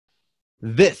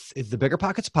This is the Bigger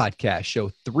Pockets Podcast, show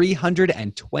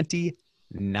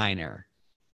 329er.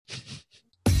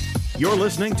 You're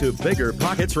listening to Bigger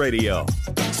Pockets Radio,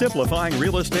 simplifying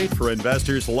real estate for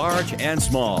investors large and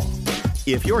small.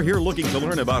 If you're here looking to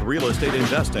learn about real estate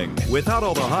investing without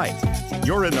all the hype,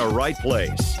 you're in the right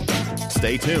place.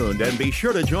 Stay tuned and be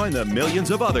sure to join the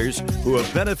millions of others who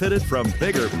have benefited from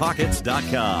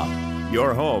BiggerPockets.com,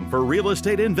 your home for real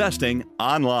estate investing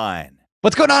online.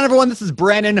 What's going on, everyone? This is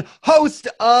Brandon, host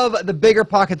of the Bigger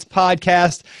Pockets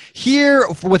Podcast, here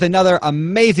with another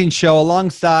amazing show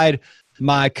alongside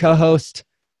my co-host,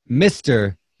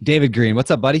 Mr. David Green.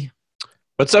 What's up, buddy?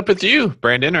 What's up with you,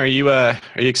 Brandon? Are you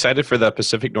excited for the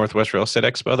Pacific Northwest Real Estate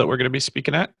Expo that we're going to be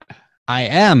speaking at? I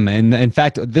am. And in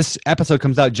fact, this episode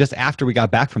comes out just after we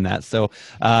got back from that. So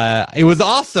it was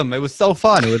awesome. It was so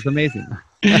fun. It was amazing.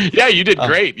 Yeah, you did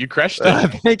great. You crushed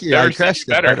it. Thank you. I crushed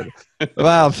it. Better.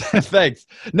 Wow. Thanks.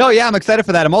 No, yeah, I'm excited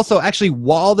for that. I'm also actually,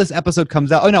 while this episode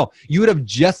comes out, you would have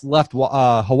just left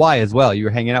Hawaii as well. You were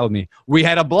hanging out with me. We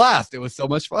had a blast. It was so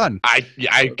much fun. I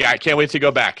can't wait to go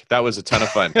back. That was a ton of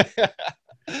fun.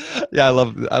 Yeah, I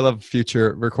love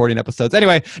future recording episodes.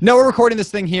 Anyway, no, we're recording this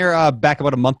thing here back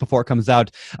about a month before it comes out.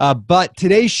 But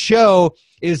today's show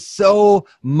is so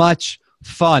much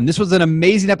fun. This was an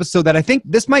amazing episode that I think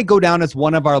this might go down as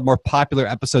one of our more popular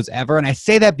episodes ever. And I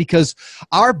say that because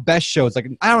our best shows, like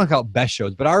I don't want to call it best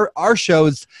shows, but our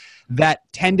shows that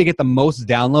tend to get the most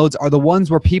downloads are the ones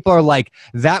where people are like,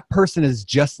 that person is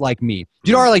just like me.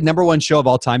 Do you know our number one show of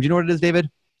all time? Do you know what it is, David?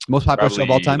 Most popular Probably show of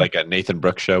all time? Like a Nathan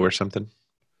Brooks show or something.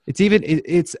 It's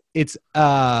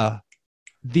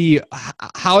the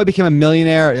How I Became a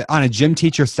Millionaire on a Gym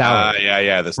Teacher Salary.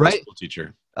 Yeah, the right? school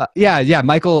teacher.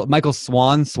 Michael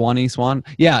Swan.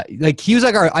 Yeah, like he was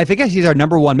like I think he's our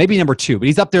number one, maybe number two, but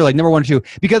he's up there like number 1 or 2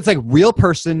 because it's like real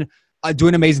person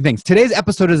doing amazing things. Today's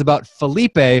episode is about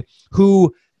Felipe,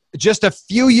 who just a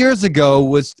few years ago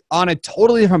was on a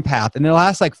totally different path. In the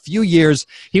last few years,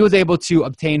 he was able to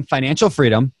obtain financial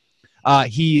freedom.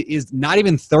 He is not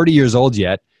even 30 years old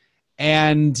yet.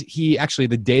 And he actually,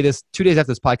 2 days after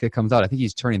this podcast comes out, I think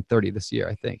he's turning 30 this year,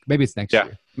 I think. Maybe it's next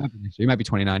year. He might be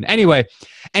 29. Anyway,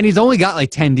 and he's only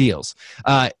got 10 deals.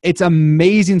 It's an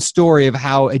amazing story of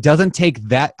how it doesn't take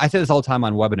that. I say this all the time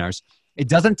on webinars. It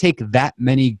doesn't take that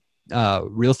many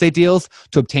real estate deals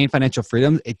to obtain financial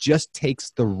freedom. It just takes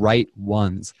the right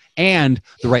ones and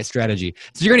the right strategy.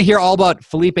 So you're going to hear all about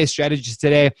Felipe's strategies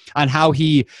today on how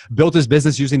he built his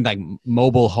business using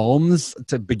mobile homes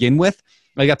to begin with.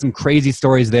 I got some crazy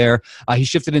stories there. He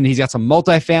shifted in. He's got some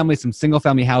multifamily, some single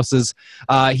family houses.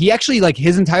 He actually,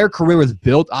 his entire career was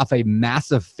built off a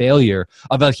massive failure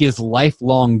of his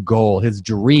lifelong goal, his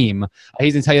dream.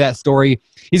 He's going to tell you that story.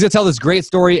 He's going to tell this great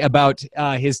story about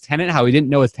his tenant, how he didn't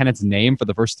know his tenant's name for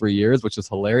the first 3 years, which was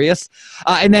hilarious.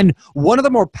 And then one of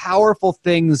the more powerful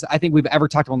things I think we've ever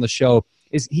talked about on the show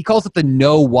is he calls it the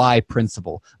know why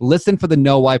principle. Listen for the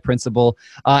know why principle.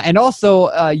 And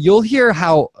also you'll hear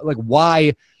how,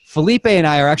 why Felipe and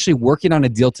I are actually working on a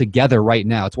deal together right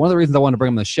now. It's one of the reasons I want to bring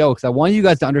him on the show, because I want you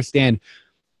guys to understand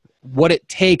what it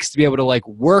takes to be able to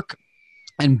work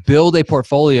and build a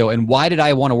portfolio. And why did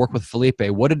I want to work with Felipe?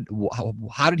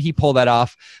 How did he pull that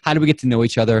off? How did we get to know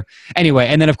each other? Anyway,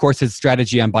 and then of course his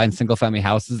strategy on buying single family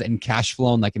houses and cash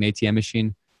flowing like an ATM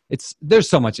machine. There's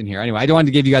so much in here. Anyway, I wanted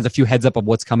to give you guys a few heads up of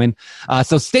what's coming.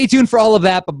 So stay tuned for all of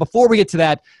that. But before we get to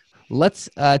that, let's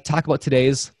talk about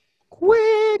today's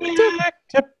quick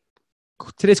tip.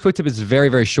 Today's quick tip is very,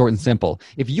 very short and simple.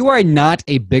 If you are not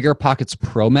a BiggerPockets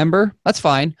Pro member, that's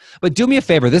fine. But do me a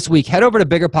favor this week, head over to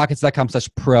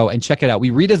biggerpockets.com/pro and check it out.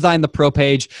 We redesigned the Pro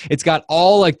page. It's got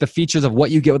all the features of what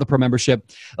you get with a Pro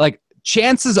membership.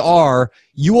 Chances are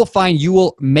you will find you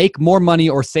will make more money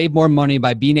or save more money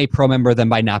by being a Pro member than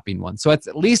by not being one. So it's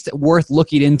at least worth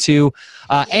looking into.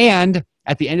 And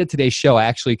at the end of today's show, I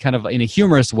actually kind of in a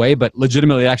humorous way, but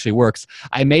legitimately it actually works.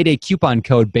 I made a coupon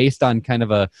code based on kind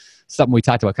of something we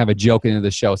talked about, kind of a joke into the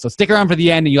show. So stick around for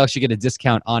the end and you'll actually get a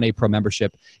discount on a Pro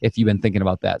membership if you've been thinking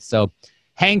about that. So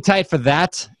hang tight for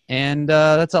that. And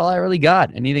that's all I really got.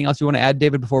 Anything else you want to add,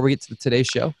 David, before we get to today's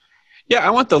show? Yeah,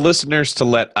 I want the listeners to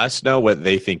let us know what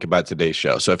they think about today's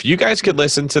show. So if you guys could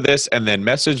listen to this and then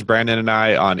message Brandon and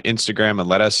I on Instagram and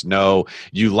let us know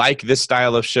you like this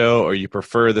style of show or you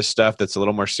prefer the stuff that's a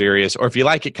little more serious, or if you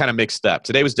like it kind of mixed up.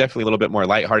 Today was definitely a little bit more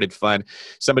lighthearted fun.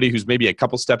 Somebody who's maybe a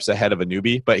couple steps ahead of a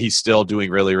newbie, but he's still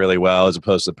doing really, really well as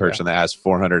opposed to the person that has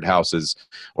 400 houses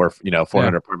or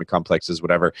 400 apartment complexes,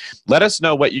 whatever. Let us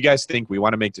know what you guys think. We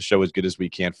want to make the show as good as we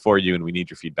can for you, and we need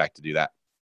your feedback to do that.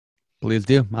 Please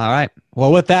do. All right.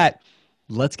 Well, with that,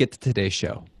 let's get to today's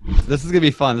show. This is gonna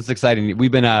be fun. This is exciting.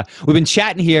 We've been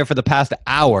chatting here for the past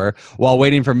hour while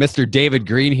waiting for Mr. David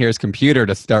Green here's computer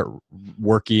to start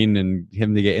working and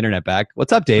him to get internet back.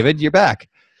 What's up, David? You're back.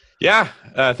 Yeah,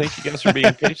 thank you guys for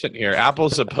being patient here.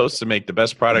 Apple's supposed to make the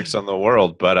best products on the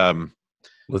world, but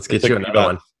let's get you another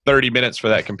one. 30 minutes for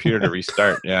that computer to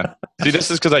restart. Yeah. See,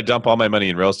 this is because I dump all my money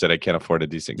in real estate. I can't afford a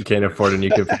decent computer. You can't afford a new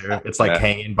computer. It's like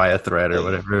hanging by a thread or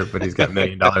whatever, but he's got $1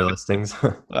 million listings.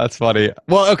 That's funny.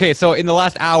 Well, okay. So in the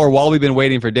last hour, while we've been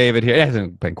waiting for David here, it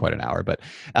hasn't been quite an hour, but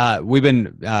we've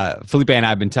been, Felipe and I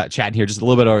have been chatting here just a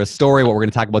little bit of a story, what we're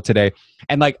going to talk about today.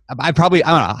 And like, I don't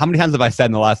know, how many times have I said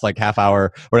in the last like half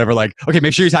hour, whatever, like, okay,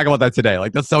 make sure you talk about that today.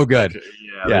 Like, that's so good.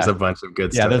 Yeah, there's a bunch of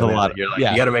good stuff. Yeah, there's a lot. You're like,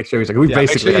 you got to make sure you're like, we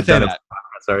basically have done it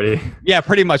already. Yeah,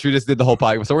 pretty much. We just did the whole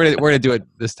podcast. So we're gonna do it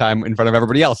this time in front of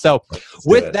everybody else. So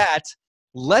with that,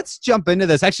 let's jump into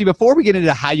this. Actually, before we get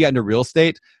into how you got into real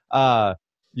estate, you want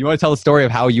to tell the story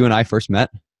of how you and I first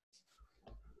met?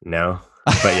 No,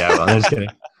 but yeah, well, I'm just kidding.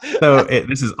 So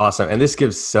this is awesome. And this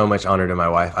gives so much honor to my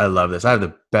wife. I love this. I have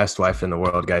the best wife in the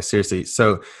world, guys. Seriously.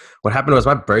 So what happened was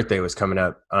my birthday was coming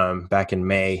up back in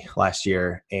May last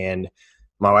year. And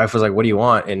my wife was like, what do you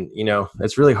want? And, you know,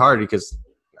 it's really hard because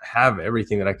I have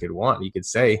everything that I could want. You could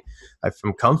say, if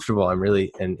I'm comfortable, I'm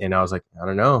really, and I was like, I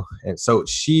don't know. And so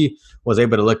she was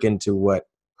able to look into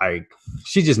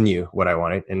she just knew what I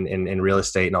wanted in real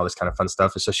estate and all this kind of fun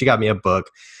stuff. And so she got me a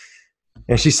book.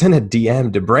 And she sent a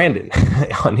DM to Brandon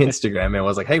on Instagram and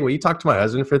was like, hey, will you talk to my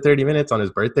husband for 30 minutes on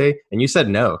his birthday? And you said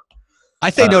no.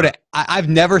 I say no to, I've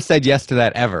never said yes to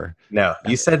that ever. No,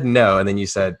 you said no. And then you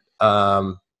said,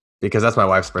 because that's my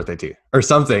wife's birthday too, or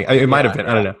something. I mean, it might have been,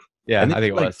 I don't know. Yeah, and I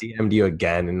think it was. DM'd you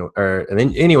again. And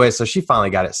then anyway, so she finally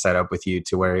got it set up with you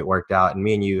to where it worked out. And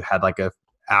me and you had like a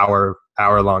hour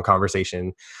long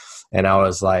conversation. And I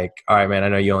was like, all right, man, I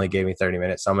know you only gave me 30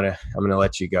 minutes. So I'm going to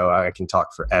let you go. I can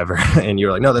talk forever. And you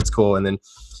were like, no, that's cool. And then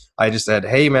I just said,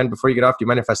 hey man, before you get off, do you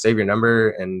mind if I save your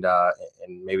number and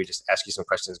maybe just ask you some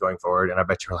questions going forward? And I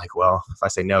bet you're like, well, if I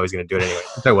say no, he's going to do it anyway,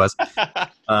 which I was.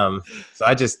 So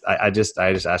I just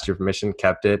asked your permission,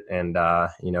 kept it. And,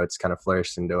 it's kind of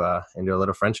flourished into a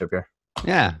little friendship here.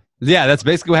 Yeah, that's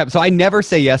basically what happened. So I never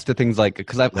say yes to things like,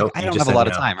 because I don't have a lot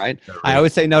of time, right? I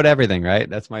always say no to everything, right?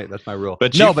 That's my rule.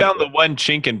 But you found the one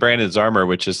chink in Brandon's armor,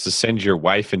 which is to send your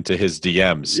wife into his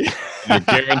DMs. You're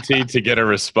guaranteed to get a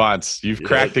response. You've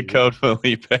cracked the code,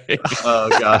 Felipe. Oh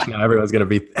gosh, now everyone's gonna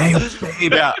be, hey,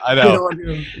 babe. Yeah, I know.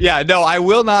 Yeah, no, I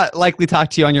will not likely talk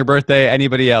to you on your birthday.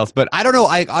 Anybody else? But I don't know.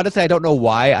 Honestly, I don't know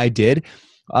why I did.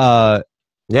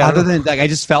 Other than like, I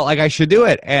just felt like I should do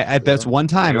it at this one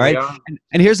time, right?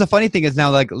 And here's the funny thing is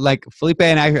now, like Felipe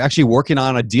and I are actually working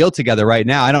on a deal together right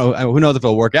now. I don't know, who knows if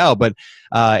it'll work out, but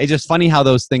it's just funny how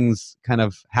those things kind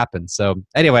of happen. So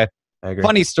anyway,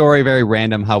 funny story, very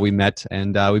random how we met,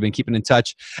 and we've been keeping in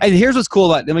touch. And here's what's cool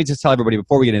about. Let me just tell everybody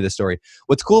before we get into this story.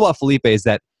 What's cool about Felipe is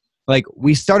that, like,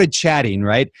 we started chatting,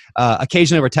 right?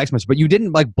 Occasionally over text message, but you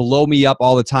didn't like blow me up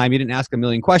all the time. You didn't ask a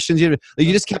million questions. You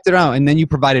just kept it around, and then you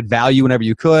provided value whenever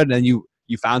you could, and you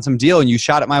found some deal and you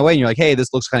shot it my way, and you're like, hey,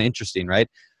 this looks kind of interesting, right?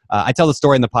 I tell the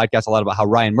story in the podcast a lot about how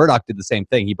Ryan Murdoch did the same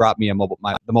thing. He brought me the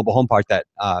mobile home park that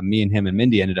me and him and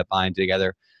Mindy ended up buying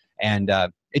together, and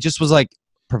it just was like,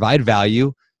 provide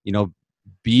value,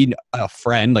 be a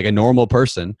friend, like a normal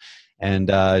person. And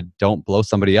don't blow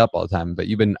somebody up all the time. But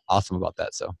you've been awesome about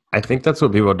that. So I think that's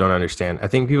what people don't understand. I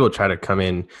think people try to come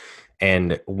in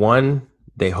and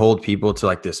they hold people to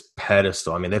like this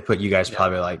pedestal. I mean, they put you guys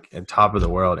probably like on top of the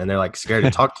world, and they're like scared to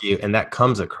talk to you. And that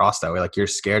comes across that way. Like you're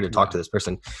scared to talk to this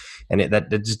person, and that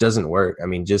just doesn't work. I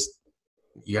mean, just,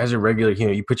 you guys are regular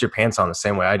human. You put your pants on the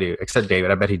same way I do, except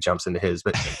David. I bet he jumps into his,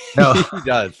 but no, he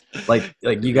does. Like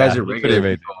you guys are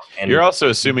regular people. And you're also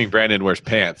assuming Brandon wears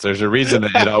pants. There's a reason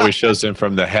that it always shows him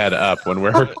from the head up when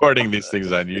we're recording these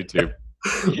things on YouTube.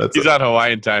 He's on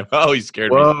Hawaiian time. Oh, he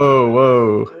scared me.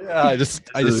 Whoa. Yeah, I just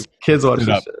kids watching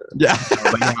it up. Yeah.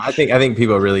 I think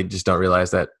people really just don't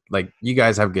realize that, like, you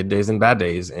guys have good days and bad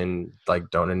days, and like,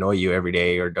 don't annoy you every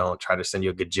day, or don't try to send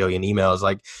you a gajillion emails.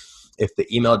 Like, if the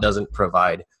email doesn't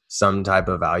provide some type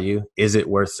of value, is it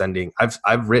worth sending?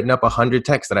 I've written up 100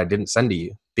 texts that I didn't send to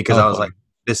you because I was like,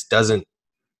 this doesn't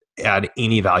add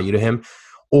any value to him.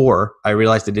 Or I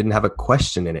realized it didn't have a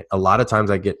question in it. A lot of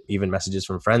times I get even messages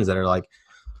from friends that are like,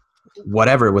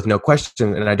 whatever, with no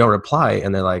question, and I don't reply,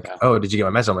 and they're like, oh, did you get my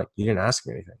message? I'm like, you didn't ask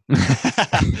me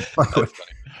anything.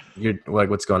 You're like,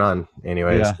 what's going on?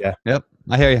 Anyways, yeah. Yep.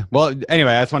 I hear you. Well,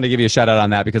 anyway, I just wanted to give you a shout out on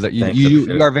that because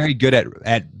you are very good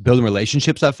at building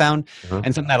relationships, I've found.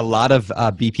 And something that a lot of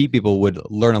BP people would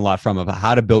learn a lot from, of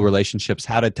how to build relationships,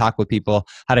 how to talk with people,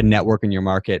 how to network in your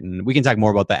market. And we can talk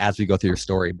more about that as we go through your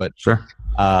story. But Sure.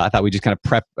 I thought we just kind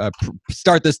of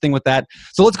start this thing with that.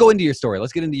 So let's go into your story.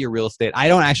 Let's get into your real estate. I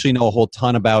don't actually know a whole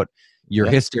ton about your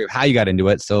history of how you got into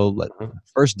it. So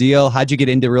first deal, how'd you get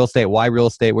into real estate? Why real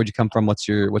estate? Where'd you come from? What's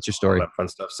your story? All that fun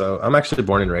stuff. So I'm actually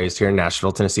born and raised here in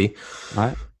Nashville, Tennessee. All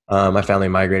right. My family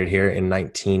migrated here in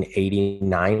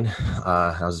 1989.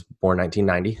 I was born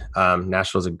 1990.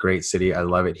 Nashville's a great city. I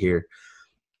love it here.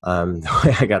 The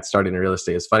way I got started in real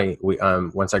estate is funny.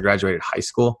 Once I graduated high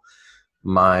school,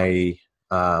 my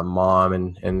mom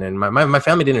and my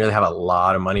family didn't really have a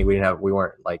lot of money. We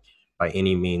weren't like by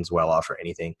any means well off or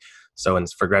anything. So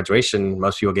for graduation,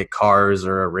 most people get cars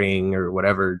or a ring or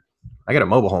whatever. I got a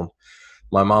mobile home.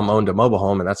 My mom owned a mobile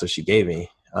home, and that's what she gave me.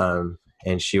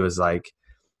 And she was like,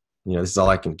 this is all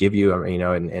I can give you,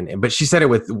 but she said it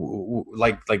with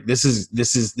like this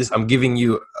is I'm giving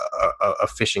you a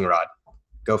fishing rod.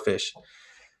 Go fish.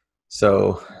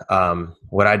 So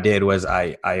what I did was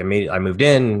I moved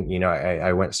in.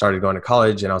 I started going to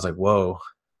college, and I was like, whoa,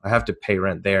 I have to pay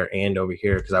rent there and over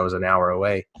here because I was an hour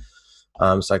away.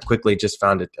 So I quickly just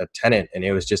found a tenant, and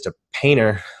it was just a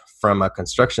painter from a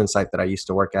construction site that I used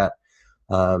to work at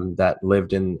that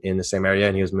lived in the same area,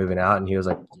 and he was moving out, and he was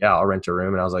like, yeah, I'll rent a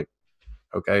room. And I was like,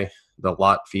 okay, the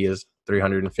lot fee is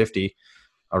 $350.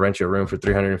 I'll rent you a room for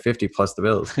 $350 plus the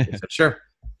bills. He said, sure.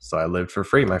 So I lived for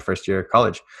free my first year of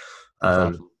college.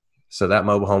 So that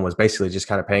mobile home was basically just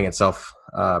kind of paying itself,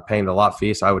 paying the lot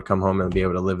fee. So I would come home and be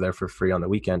able to live there for free on the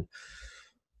weekend.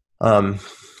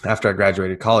 After I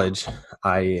graduated college,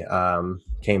 I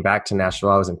came back to Nashville.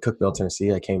 I was in Cookeville,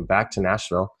 Tennessee. I came back to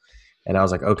Nashville, and I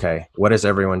was like, okay, what does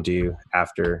everyone do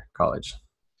after college?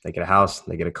 They get a house,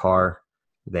 they get a car,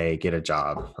 they get a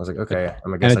job. I was like, okay,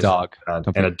 I'm gonna and a dog, and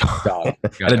a dog,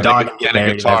 and a dog, and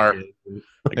a guitar.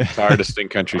 Like guitar to sing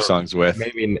country songs with.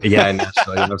 Maybe, yeah, in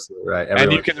Nashville, you're absolutely right. Everyone,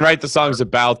 and you can write the songs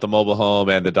about the mobile home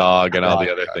and the dog and all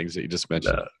the other things that you just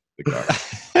mentioned.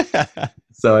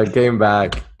 So I came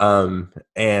back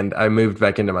and I moved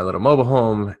back into my little mobile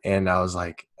home, and I was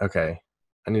like, okay,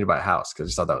 I need to buy a house because I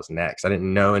just thought that was next. I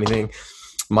didn't know anything.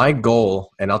 My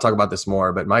goal, and I'll talk about this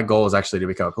more, but my goal is actually to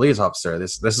become a police officer.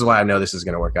 This is why I know this is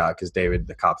going to work out, because David,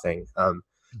 the cop thing.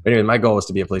 But anyway, my goal was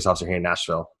to be a police officer here in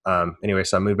Nashville. Anyway,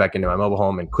 so I moved back into my mobile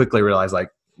home and quickly realized, like,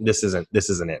 this isn't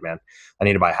it, man. I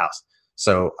need to buy a house.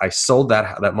 So I sold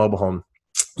that mobile home,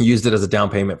 used it as a down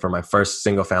payment for my first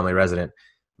single family resident,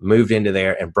 moved into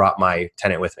there, and brought my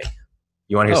tenant with me.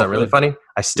 You want to hear something really funny?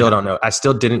 I still don't know. I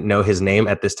still didn't know his name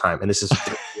at this time. And this is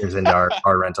 3 years into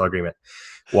our rental agreement.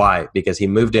 Why? Because he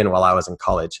moved in while I was in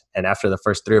college. And after the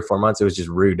first 3 or 4 months, it was just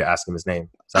rude to ask him his name.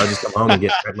 So I would just come home and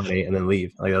get rent money and then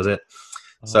leave. Like, that was it.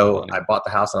 So I bought the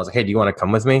house, and I was like, hey, do you want to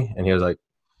come with me? And he was like,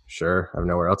 sure. I have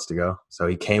nowhere else to go. So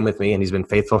he came with me, and he's been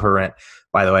faithful for rent.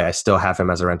 By the way, I still have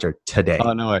him as a renter today.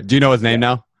 Oh, no way. Do you know his name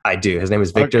now? I do. His name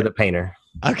is Victor the Painter.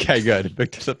 Okay, good.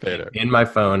 Victor the Painter. In my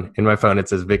phone, it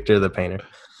says Victor the Painter.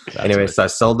 Anyway, so I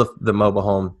sold the mobile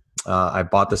home. I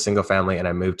bought the single family, and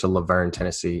I moved to Laverne,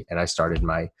 Tennessee, and I started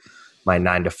my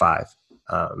 9 to 5.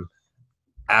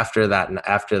 After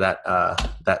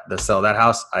the sale of that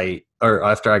house,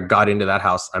 after I got into that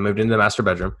house, I moved into the master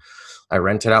bedroom. I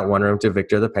rented out one room to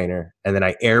Victor the Painter, and then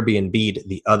I Airbnb'd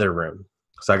the other room.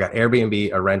 So I got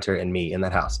Airbnb, a renter, and me in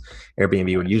that house.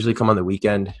 Airbnb would usually come on the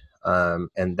weekend,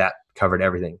 and that covered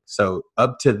everything. So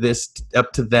up to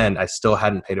then, I still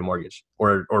hadn't paid a mortgage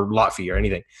or lot fee or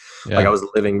anything. Yeah. Like, I was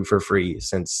living for free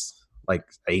since like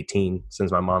 18,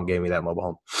 since my mom gave me that mobile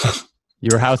home. You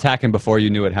were house hacking before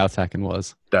you knew what house hacking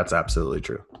was. That's absolutely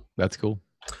true. That's cool.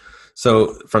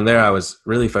 So from there, I was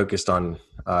really focused on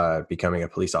becoming a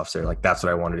police officer. Like, that's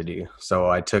what I wanted to do. So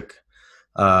I took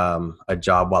a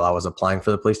job while I was applying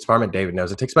for the police department. David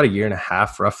knows it takes about 1.5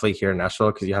 years roughly here in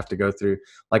Nashville, because you have to go through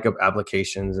like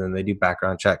applications, and they do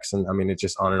background checks, and I mean, it's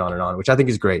just on and on and on, which I think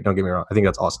is great. Don't get me wrong. I think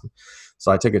that's awesome.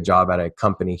 So I took a job at a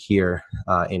company here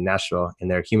in Nashville in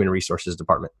their human resources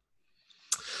department.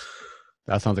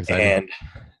 That sounds exciting. And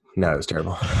no, it was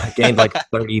terrible. I gained like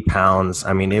 30 pounds.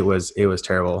 I mean, it was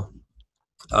terrible.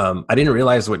 I didn't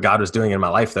realize what God was doing in my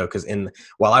life, though, because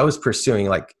while I was pursuing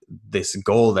like this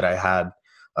goal that I had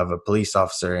of a police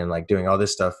officer and like doing all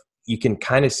this stuff, you can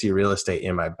kind of see real estate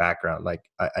in my background. Like,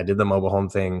 I did the mobile home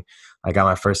thing. I got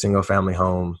my first single family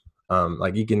home.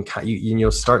 Like,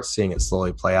 you'll start seeing it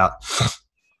slowly play out.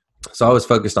 So I was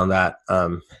focused on that.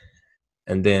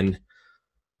 And then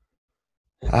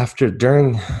let me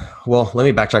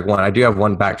backtrack one. I do have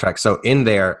one backtrack. So in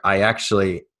there, I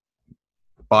actually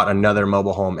bought another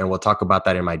mobile home, and we'll talk about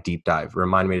that in my deep dive.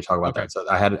 Remind me to talk about that. So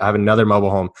I have another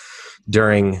mobile home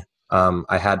during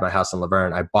I had my house in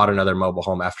Laverne. I bought another mobile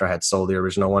home after I had sold the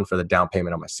original one for the down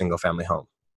payment on my single family home.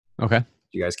 Okay.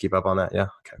 You guys keep up on that? Yeah.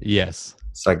 Okay. Yes.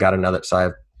 So I got another. So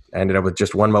I ended up with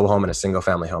just one mobile home and a single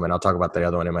family home, and I'll talk about the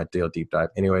other one in my deep dive.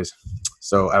 Anyways,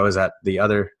 so I was at the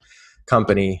other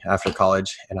company after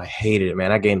college, and I hated it,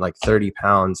 man. I gained like 30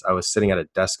 pounds. I was sitting at a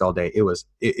desk all day. It was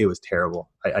terrible.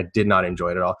 I did not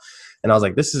enjoy it at all. And I was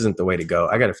like, this isn't the way to go.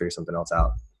 I got to figure something else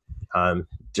out.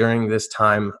 During this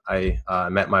time, I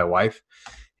met my wife,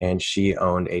 and she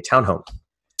owned a townhome.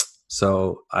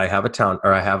 So I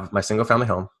have my single family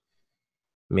home.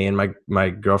 Me and my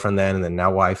girlfriend then, and then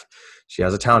now wife, she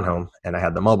has a townhome, and I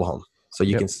had the mobile home. So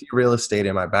you can see real estate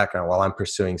in my background while I'm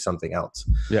pursuing something else.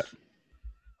 Yeah.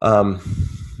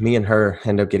 Me and her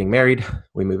end up getting married.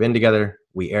 We move in together.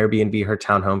 We Airbnb her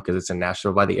townhome because it's in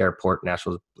Nashville by the airport.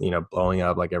 Nashville's, blowing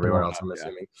up like everywhere else, I'm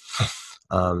assuming.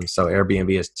 So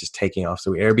Airbnb is just taking off.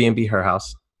 So we Airbnb her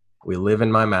house. We live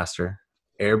in my master,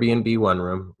 Airbnb one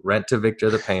room, rent to Victor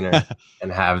the painter,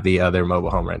 and have the other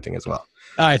mobile home renting as well.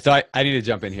 All right. So I need to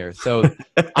jump in here. So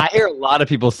I hear a lot of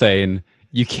people saying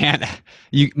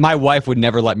my wife would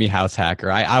never let me house hack,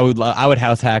 or I would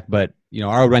house hack, but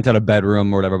I would rent out a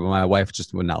bedroom or whatever, but my wife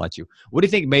just would not let you. What do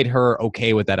you think made her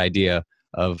okay with that idea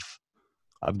of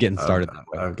getting started that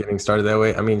way? Of getting started that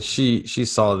way. I mean, she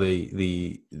saw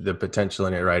the potential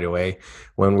in it right away.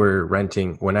 When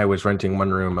I was renting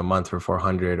one room a month for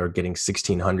 $400 or getting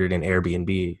 $1,600 in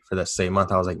Airbnb for that same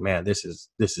month, I was like, man, this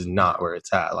is not where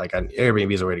it's at. Like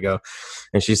Airbnb is the way to go.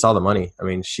 And she saw the money. I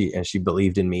mean, she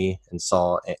believed in me and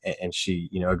she,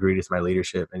 agreed with my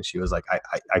leadership. And she was like,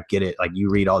 I get it. Like, you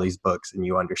read all these books and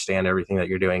you understand everything that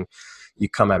you're doing. You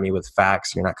come at me with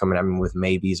facts. You're not coming at me with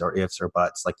maybes or ifs or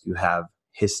buts. Like, you have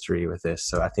history with this.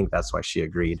 So I think that's why she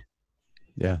agreed.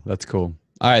 Yeah, that's cool.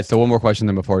 All right. So one more question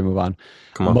then before we move on.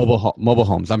 Come on. Mobile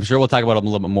homes. I'm sure we'll talk about them a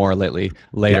little bit more later.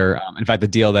 Yeah. In fact, the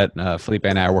deal that Felipe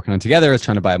and I are working on together is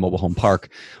trying to buy a mobile home park.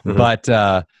 Mm-hmm. But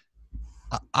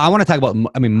I want to talk about,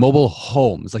 mobile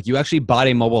homes. Like, you actually bought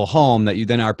a mobile home that you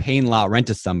then are paying lot rent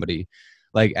to somebody.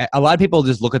 Like, a lot of people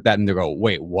just look at that and they go,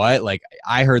 wait, what? Like,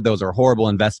 I heard those are horrible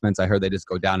investments. I heard they just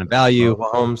go down in value. Mobile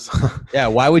homes. Yeah.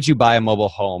 Why would you buy a mobile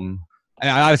home? And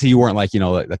obviously you weren't like,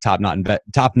 the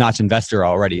top-notch investor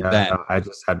already then. No, I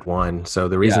just had one. So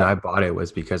the reason I bought it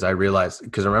was because I realized,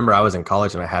 because remember, I was in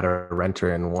college and I had a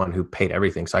renter and one who paid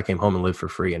everything. So I came home and lived for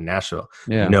free in Nashville.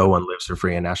 Yeah. No one lives for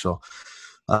free in Nashville.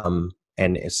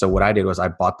 And so what I did was I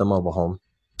bought the mobile home,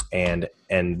 and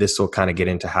this will kind of get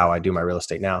into how I do my real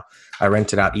estate now. I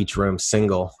rented out each room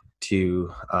single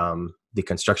to the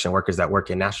construction workers that work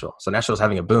in Nashville. So Nashville's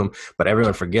having a boom, but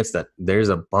everyone forgets that there's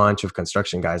a bunch of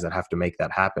construction guys that have to make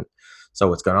that happen. So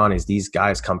what's going on is these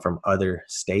guys come from other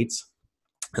states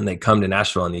and they come to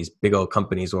Nashville, and these big old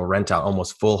companies will rent out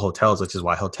almost full hotels, which is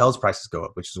why hotels prices go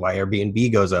up, which is why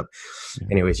Airbnb goes up.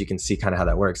 Anyways, you can see kind of how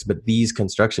that works. But these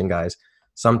construction guys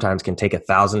sometimes can take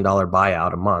 $1,000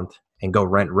 buyout a month and go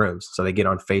rent rooms. So they get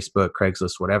on Facebook,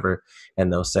 Craigslist, whatever,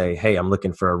 and they'll say, hey, I'm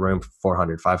looking for a room for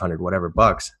 400, 500, whatever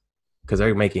bucks, because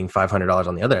they're making $500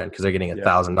 on the other end because they're getting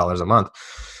 $1,000 a month.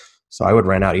 So I would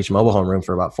rent out each mobile home room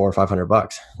for about $400 or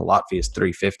 $500. The lot fee is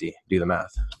 $350. Do the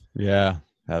math. Yeah,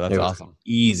 that's awesome.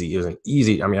 Easy. It was an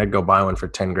easy. I mean, I'd go buy one for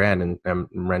 $10,000 and I'm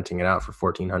renting it out for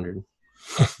 $1,400.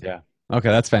 Yeah. Okay,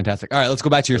 that's fantastic. All right, let's go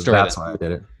back to your story. That's why I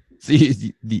did it. So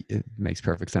it makes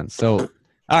perfect sense. So,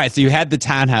 all right, so you had the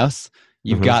townhouse,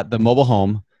 you've got the mobile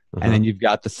home, and then you've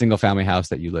got the single family house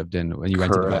that you lived in when you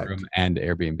rented the bedroom and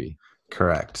Airbnb.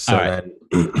 Correct. So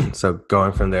then, so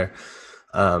going from there,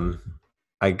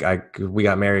 we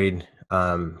got married.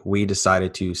 We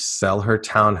decided to sell her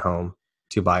townhome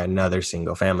to buy another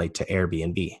single family to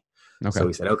Airbnb. Okay. So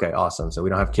we said, okay, awesome. So we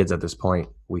don't have kids at this point.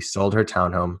 We sold her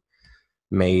townhome,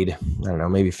 made, I don't know,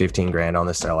 maybe $15,000 on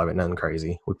the sale of it. Nothing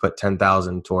crazy. We put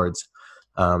 $10,000 towards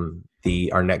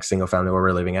our next single family where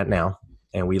we're living at now.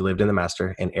 And we lived in the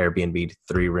master and Airbnb'd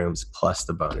 3 rooms plus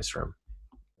the bonus room.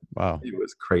 Wow. It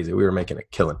was crazy. We were making a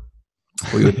killing.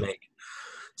 We would make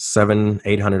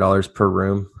 $700-$800 per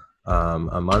room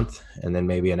a month, and then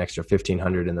maybe an extra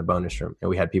 $1,500 in the bonus room. And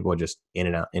we had people just in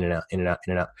and out.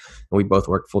 And we both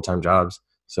worked full-time jobs.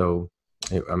 So,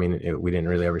 we didn't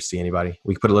really ever see anybody.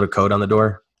 We put a little code on the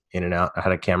door, in and out. I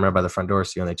had a camera by the front door,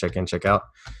 so when they check in, check out.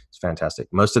 It's fantastic.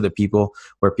 Most of the people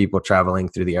were people traveling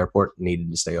through the airport, needed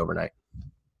to stay overnight.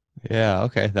 Yeah.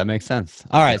 Okay. That makes sense.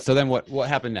 All right. So then what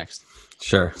happened next?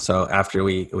 Sure. So after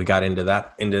we got into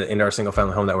our single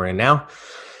family home that we're in now,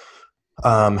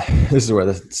 This is where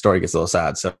the story gets a little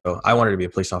sad. So I wanted to be a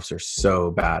police officer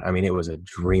so bad. I mean, it was a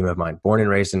dream of mine. Born and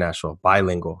raised in Nashville,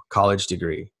 bilingual, college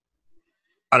degree.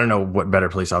 I don't know what better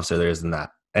police officer there is than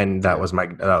that. And that was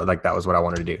that was what I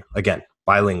wanted to do. Again,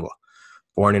 bilingual,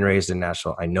 born and raised in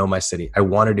Nashville. I know my city. I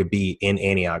wanted to be in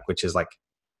Antioch, which is like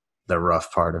the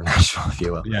rough part of Nashville, if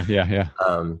you will. Yeah.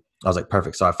 I was like,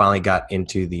 perfect. So I finally got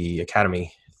into the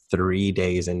academy. 3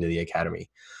 days into the academy,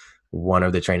 one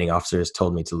of the training officers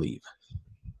told me to leave.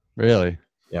 Really?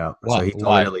 Yeah. Why? So he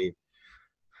told me to leave.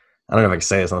 I don't know if I can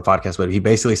say this on the podcast, but he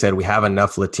basically said, we have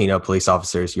enough Latino police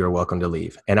officers. You're welcome to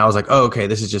leave. And I was like, oh, okay,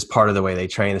 this is just part of the way they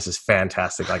train. This is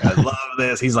fantastic. Like, I love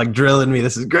this. He's like drilling me.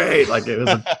 This is great. Like, it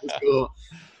was cool.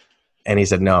 And he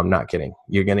said, no, I'm not kidding.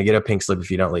 You're going to get a pink slip if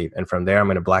you don't leave. And from there, I'm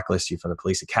going to blacklist you from the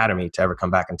police academy to ever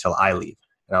come back until I leave.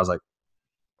 And I was like,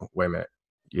 wait a minute,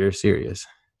 you're serious?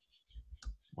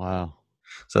 Wow.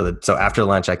 So after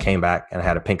lunch, I came back and I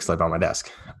had a pink slip on my desk.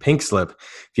 A pink slip,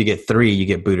 if you get 3, you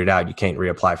get booted out. You can't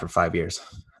reapply for 5 years.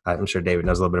 I'm sure David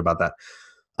knows a little bit about that.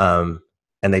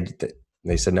 And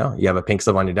they said, no, you have a pink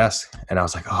slip on your desk. And I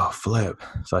was like, oh, flip.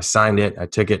 So I signed it. I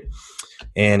took it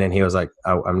in and he was like,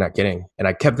 oh, I'm not kidding. And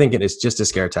I kept thinking it's just a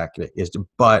scare tactic.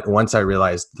 But once I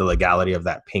realized the legality of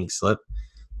that pink slip,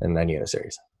 then I knew it was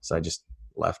serious. So I just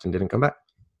left and didn't come back.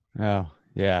 Oh,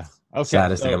 yeah. Okay.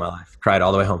 Saddest day of my life. Cried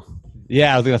all the way home.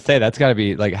 Yeah, I was gonna say that's got to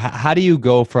be like, how do you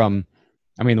go from?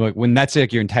 I mean, like when that's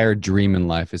like your entire dream in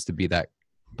life is to be that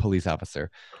police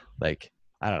officer. Like,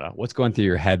 I don't know what's going through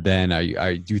your head. Then are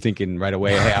you thinking right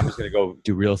away, hey, I'm just gonna go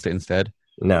do real estate instead?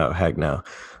 No, heck no.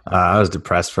 I was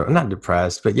depressed not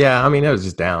depressed, but yeah, I mean, I was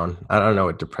just down. I don't know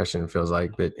what depression feels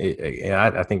like, but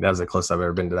I think that was the closest I've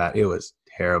ever been to that. It was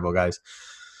terrible, guys.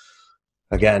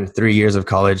 Again, 3 years of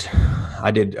college.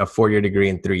 I did a 4-year degree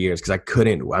in 3 years because I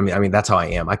couldn't. I mean, that's how I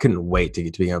am. I couldn't wait to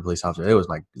get to become a police officer. It was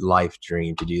my life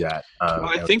dream to do that. Well,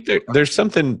 I think there's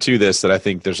something to this that I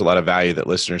think there's a lot of value that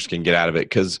listeners can get out of it,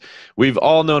 because we've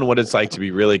all known what it's like to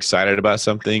be really excited about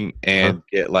something and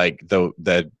get like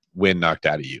the wind knocked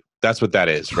out of you. That's what that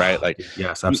is, right? Like,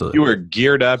 yes, absolutely. You were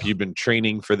geared up. You've been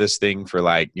training for this thing for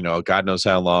like, God knows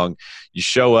how long. You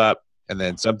show up and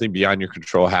then something beyond your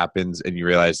control happens and you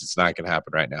realize it's not going to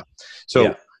happen right now.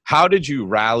 So how did you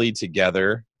rally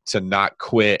together to not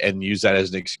quit and use that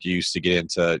as an excuse to get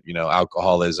into,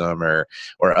 alcoholism or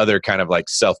other kind of like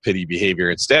self-pity behavior?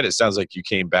 Instead, it sounds like you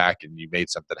came back and you made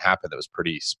something happen that was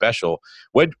pretty special.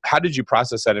 How did you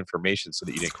process that information so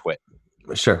that you didn't quit?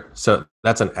 Sure. So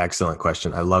that's an excellent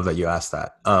question. I love that you asked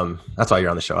that. That's why you're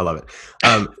on the show. I love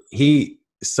it.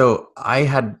 So I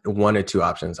had 1 or 2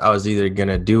 options. I was either going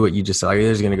to do what you just said. I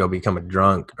was going to go become a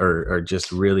drunk or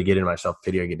just really get into my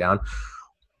self-pity or get down.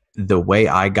 The way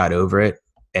I got over it,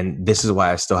 and this is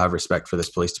why I still have respect for this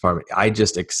police department, I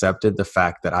just accepted the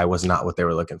fact that I was not what they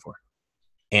were looking for.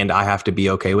 And I have to be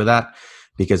okay with that,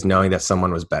 because knowing that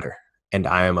someone was better, and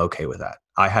I am okay with that.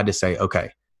 I had to say,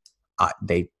 okay,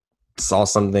 they saw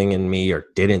something in me or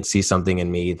didn't see something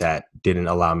in me that didn't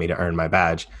allow me to earn my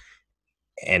badge.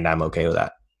 And I'm okay with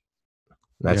that.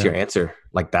 That's your answer.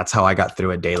 Like, that's how I got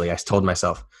through it daily. I told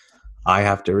myself, I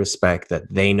have to respect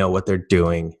that they know what they're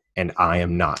doing and I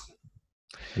am not.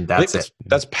 And that's it.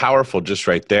 That's powerful just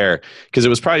right there. Because it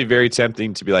was probably very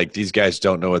tempting to be like, these guys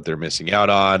don't know what they're missing out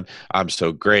on. I'm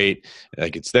so great.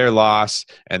 Like, it's their loss.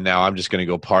 And now I'm just going to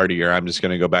go party, or I'm just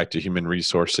going to go back to human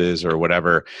resources or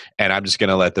whatever. And I'm just going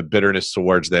to let the bitterness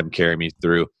towards them carry me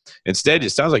through. Instead, it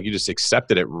sounds like you just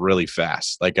accepted it really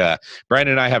fast. Like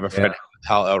Brandon and I have a friend,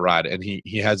 Hal Elrod, and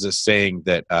he has this saying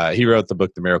that he wrote the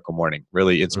book, The Miracle Morning,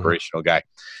 really inspirational guy.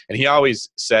 And he always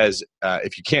says,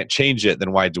 if you can't change it,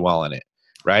 then why dwell in it?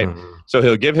 Right. So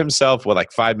he'll give himself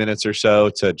like 5 minutes or so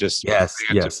to just rave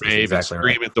exactly and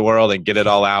scream at the world and get it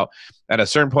all out. At a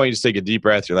certain point, you just take a deep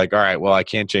breath. You're like, all right, well, I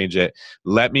can't change it.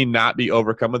 Let me not be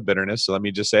overcome with bitterness. So let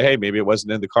me just say, hey, maybe it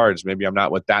wasn't in the cards. Maybe I'm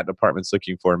not what that department's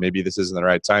looking for. Maybe this isn't the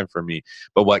right time for me.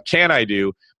 But what can I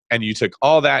do? And you took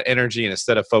all that energy, and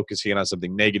instead of focusing on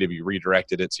something negative, you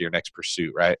redirected it to your next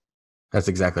pursuit, right? That's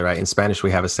exactly right. In Spanish, we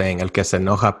have a saying, el que se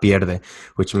enoja pierde,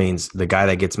 which means the guy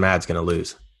that gets mad is going to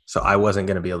lose. So I wasn't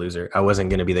going to be a loser. I wasn't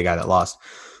going to be the guy that lost.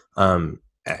 And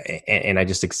I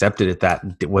just accepted it. That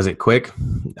was it quick?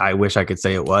 I wish I could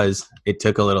say it was. It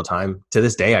took a little time. To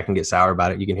this day, I can get sour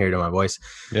about it. You can hear it in my voice.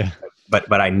 Yeah.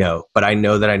 But I know that I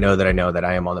know that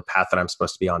I am on the path that I'm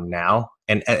supposed to be on now.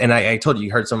 And I told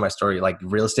you heard some of my story. Like,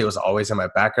 real estate was always in my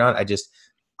background.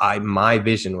 My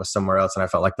vision was somewhere else, and I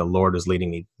felt like the Lord was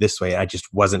leading me this way. I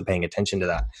just wasn't paying attention to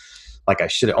that. Like I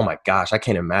should have. Oh my gosh, I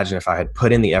can't imagine if I had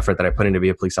put in the effort that I put in to be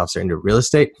a police officer into real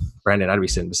estate. Brandon, I'd be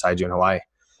sitting beside you in Hawaii.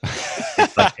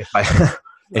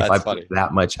 if I That's put funny.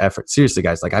 that much effort, seriously,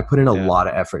 guys, like I put in a Yeah. lot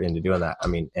of effort into doing that. I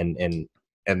mean, and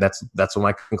that's what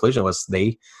my conclusion was.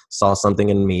 They saw something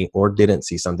in me or didn't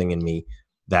see something in me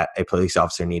that a police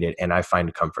officer needed, and I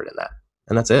find comfort in that.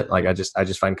 And that's it. Like I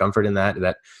just find comfort in that.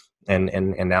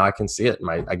 And now I can see it.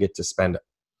 I get to spend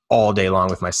all day long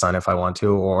with my son if I want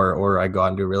to, or I go out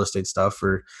and do real estate stuff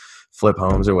or flip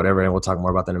homes or whatever. And we'll talk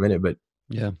more about that in a minute. But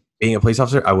Yeah. being a police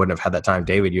officer, I wouldn't have had that time.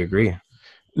 David, you agree?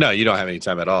 No, you don't have any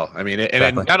time at all. I mean, and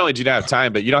Exactly. not only do you not have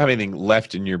time, but you don't have anything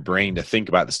left in your brain to think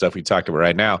about the stuff we talked about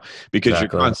right now, because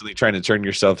Exactly. you're constantly trying to turn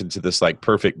yourself into this like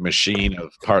perfect machine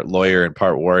of part lawyer and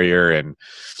part warrior and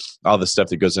all the stuff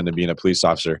that goes into being a police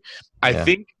officer. I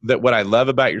think that what I love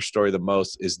about your story the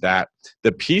most is that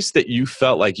the piece that you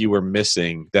felt like you were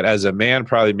missing, that as a man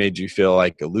probably made you feel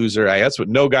like a loser. That's what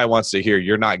no guy wants to hear.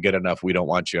 You're not good enough. We don't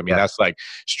want you. I mean, that's like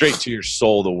straight to your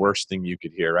soul, the worst thing you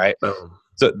could hear, right? Boom.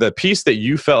 So the piece that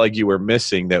you felt like you were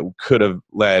missing that could have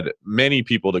led many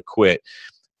people to quit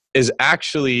is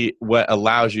actually what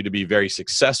allows you to be very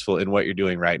successful in what you're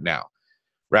doing right now.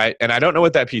 Right. And I don't know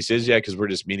what that piece is yet, because we're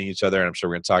just meeting each other, and I'm sure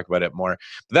we're going to talk about it more.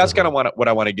 But that's kind of what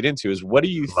I want to get into is, what do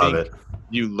you think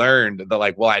you learned that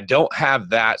like, well, I don't have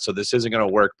that, so this isn't going to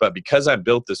work. But because I'm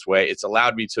built this way, it's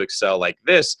allowed me to excel like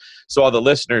this. So all the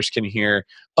listeners can hear,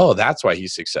 oh, that's why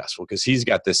he's successful, because he's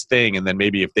got this thing. And then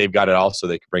maybe if they've got it also,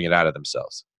 they can bring it out of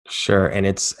themselves. Sure. And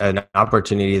it's an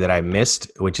opportunity that I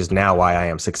missed, which is now why I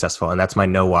am successful. And that's my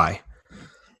no why.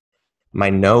 My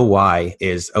no why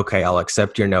is, okay, I'll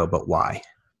accept your no, but why?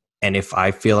 And if I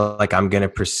feel like I'm going to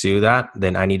pursue that,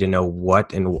 then I need to know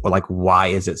what and like, why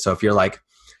is it? So if you're like,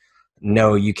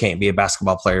 no, you can't be a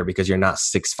basketball player because you're not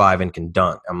 6'5" and can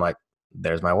dunk. I'm like,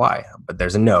 there's my why, but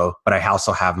there's a no, but I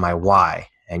also have my why.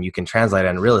 And you can translate it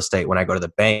in real estate. When I go to the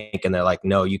bank and they're like,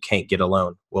 no, you can't get a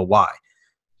loan. Well, why?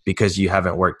 Because you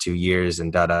haven't worked 2 years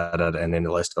and and then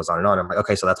the list goes on and on. I'm like,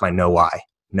 okay, so that's my no why.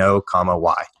 No, comma,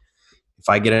 why. If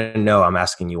I get a no, I'm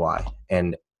asking you why.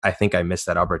 And I think I missed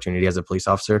that opportunity as a police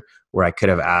officer where I could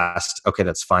have asked, okay,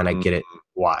 that's fine. I get it.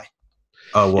 Why?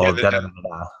 Oh, well,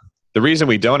 the reason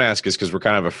we don't ask is because we're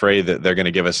kind of afraid that they're going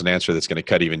to give us an answer that's going to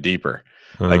cut even deeper.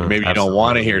 Like maybe you don't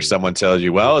want to hear someone tell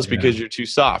you, well, it's because you're too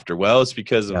soft, or well, it's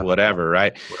because of whatever,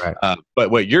 right?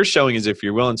 But what you're showing is, if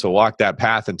you're willing to walk that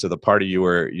path into the part of you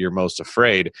where you're most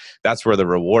afraid, that's where the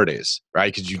reward is,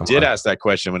 right? Because you did ask that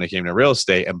question when it came to real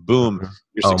estate, and boom,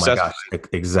 you're successful. My gosh,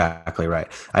 exactly right.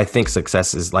 I think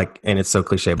success is like, and it's so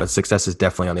cliche, but success is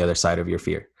definitely on the other side of your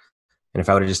fear. And if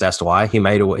I would have just asked why, he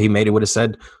would have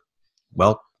said,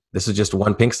 well, this is just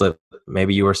one pink slip.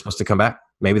 Maybe you were supposed to come back.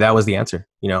 Maybe that was the answer.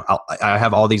 You know, I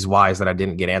have all these whys that I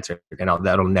didn't get answered, and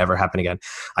that'll never happen again.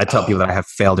 I tell people that I have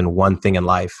failed in one thing in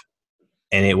life,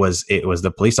 and it was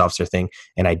the police officer thing,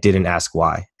 and I didn't ask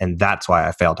why, and that's why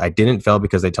I failed. I didn't fail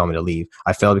because they told me to leave.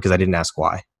 I failed because I didn't ask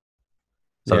why.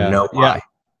 So no why. Yeah.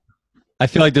 I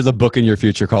feel like there's a book in your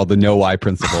future called The No Why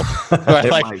Principle.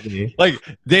 like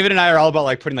David and I are all about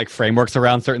like putting like frameworks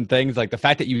around certain things. Like the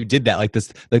fact that you did that, like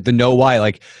this, like the no why,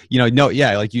 like, you know, no,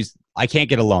 yeah, like I can't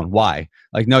get a loan. Why?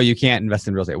 Like, no, you can't invest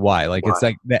in real estate. Why? Like, why? It's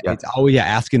like that. Yeah. It's always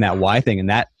asking that why thing. And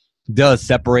that does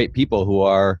separate people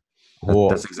who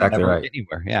that's exactly right.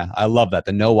 Anywhere. Yeah. I love that.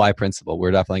 The no why principle. We're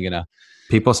definitely going to.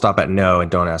 People stop at no and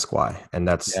don't ask why. And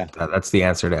that's the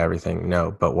answer to everything.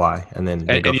 No, but why? And then,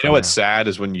 and you know what's sad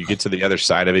is when you get to the other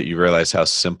side of it, you realize how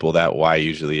simple that why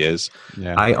usually is.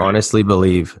 Yeah. I honestly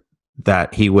believe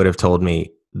that he would have told me,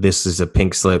 this is a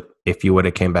pink slip. If you would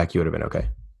have came back, you would have been okay.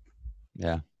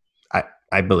 Yeah.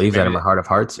 I believe that in my heart of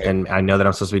hearts. And I know that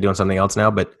I'm supposed to be doing something else now,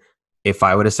 but if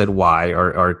I would have said why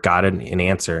or got an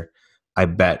answer, I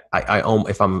bet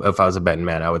if I was a betting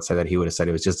man, I would say that he would have said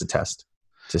it was just a test.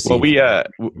 Well,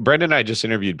 Brendan and I just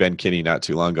interviewed Ben Kinney not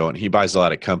too long ago, and he buys a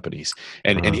lot of companies,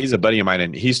 and he's a buddy of mine,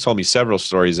 and he's told me several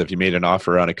stories. If he made an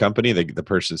offer on a company, the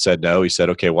person said no. He said,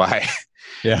 okay, why?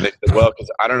 Yeah. And they said, well, because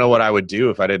I don't know what I would do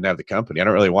if I didn't have the company. I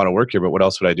don't really want to work here, but what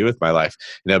else would I do with my life?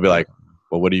 And they'll be like,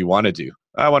 well, what do you want to do?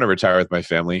 I want to retire with my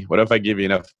family. What if I give you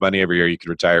enough money every year you could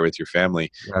retire with your family,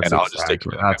 and I'll just take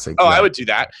care of it? Oh, I would do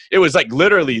that. It was like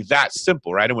literally that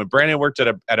simple, right? And when Brandon worked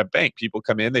at a bank, people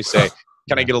come in, they say,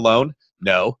 can I get a loan?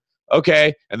 No.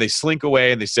 Okay. And they slink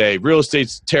away and they say, real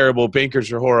estate's terrible.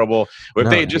 Bankers are horrible. But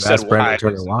if they just said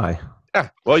why. Yeah.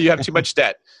 Well, you have too much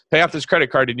debt. Pay off this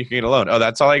credit card and you can get a loan. Oh,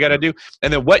 that's all I got to do.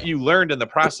 And then what you learned in the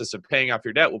process of paying off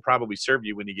your debt will probably serve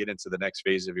you when you get into the next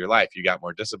phase of your life. You got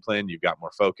more discipline. You've got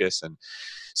more focus. And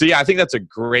so, yeah, I think that's a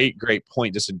great, great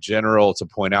point just in general to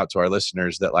point out to our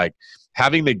listeners that like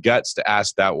having the guts to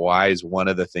ask that why is one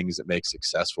of the things that makes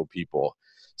successful people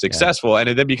successful. And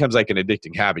it then becomes like an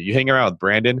addicting habit. You hang around with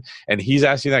Brandon and he's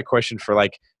asking that question for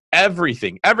like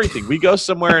everything. We go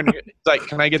somewhere and it's like,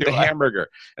 can I get the hamburger?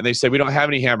 And they say, we don't have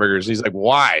any hamburgers. He's like,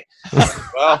 why?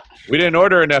 Well, we didn't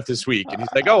order enough this week. And he's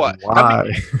like, oh,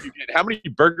 how many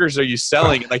burgers are you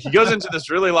selling? And like, he goes into this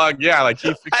really long, like he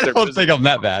fixed I don't think I'm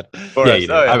that bad. Yeah, you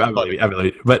do. I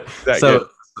believe it. But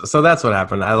so that's what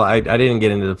happened. I didn't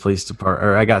get into the police department,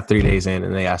 or I got 3 days in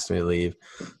and they asked me to leave.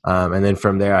 And then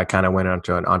from there, I kind of went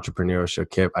onto an entrepreneurial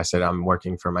kick. I said, I'm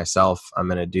working for myself. I'm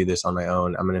going to do this on my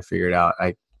own. I'm going to figure it out.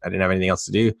 I didn't have anything else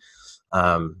to do.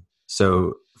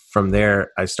 So from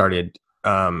there, I started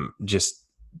I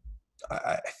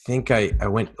think I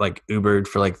went like Ubered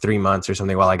for like 3 months or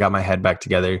something while I got my head back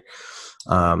together.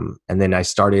 And then I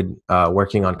started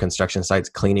working on construction sites,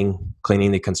 cleaning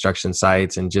the construction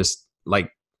sites, and just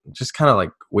kind of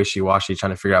like wishy-washy,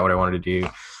 trying to figure out what I wanted to do.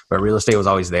 But real estate was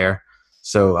always there.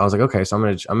 So I was like, okay, so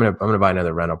I'm gonna buy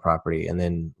another rental property. And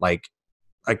then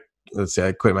let's say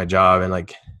I quit my job, and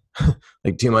like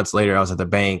 2 months later, I was at the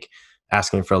bank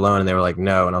asking for a loan, and they were like,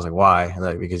 no. And I was like, why? And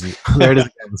like, because there it is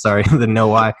again. Sorry, the no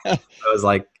why. I was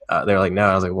like, they were like, no.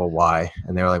 I was like, well, why?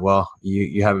 And they were like, well,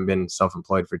 you haven't been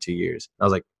self-employed for 2 years. I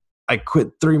was like, I quit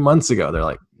 3 months ago. They're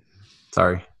like,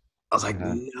 sorry. I was like,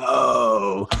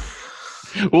 no.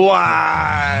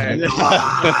 Why?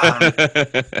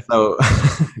 So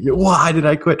why did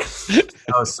I quit?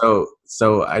 So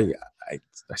I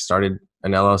started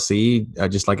an LLC,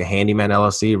 just like a handyman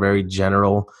LLC, very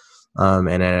general.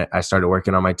 And I started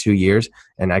working on my 2 years,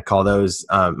 and I call those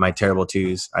my terrible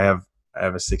twos. I have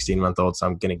a 16-month-old, so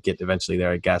I'm going to get eventually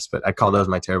there, I guess. But I call those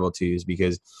my terrible twos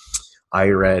because I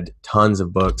read tons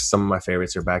of books. Some of my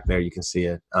favorites are back there. You can see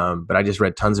it. But I just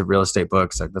read tons of real estate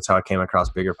books. That's how I came across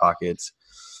BiggerPockets.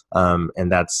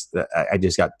 And I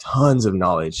just got tons of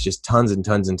knowledge, just tons and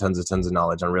tons and tons and tons of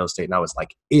knowledge on real estate. And I was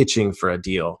like itching for a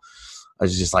deal. I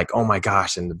was just like, oh my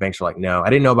gosh. And the banks were like, no. I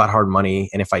didn't know about hard money.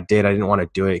 And if I did, I didn't want to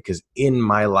do it because in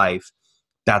my life,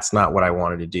 that's not what I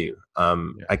wanted to do.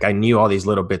 Like I knew all these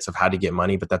little bits of how to get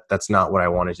money, but that's not what I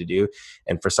wanted to do.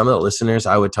 And for some of the listeners,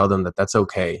 I would tell them that that's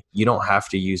okay. You don't have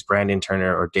to use Brandon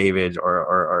Turner or David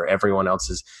or everyone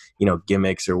else's,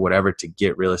 gimmicks or whatever to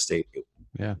get real estate.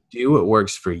 Yeah. Do what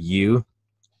works for you,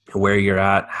 where you're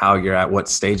at, how you're at, what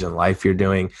stage in life you're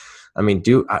doing. I mean,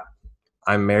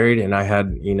 I'm married, and I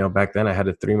had, back then I had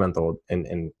a 3-month-old,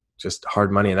 and just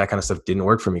hard money and that kind of stuff didn't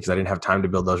work for me because I didn't have time to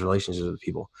build those relationships with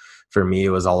people. For me, it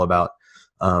was all about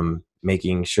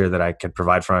making sure that I could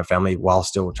provide for my family while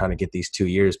still trying to get these 2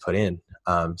 years put in.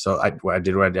 So I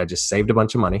just saved a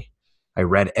bunch of money. I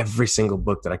read every single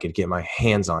book that I could get my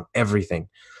hands on, everything.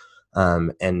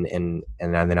 And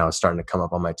then I was starting to come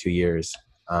up on my 2 years.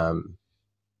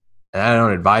 And I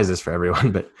don't advise this for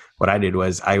everyone, but what I did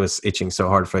was I was itching so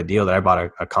hard for a deal that I bought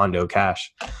a condo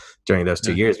cash during those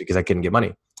 2 years because I couldn't get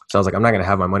money. So I was like, I'm not going to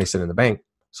have my money sit in the bank.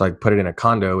 So I put it in a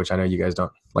condo, which I know you guys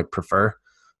don't prefer,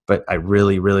 but I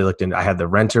really, really looked into. I had the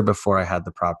renter before I had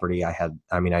the property. I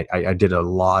did a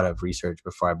lot of research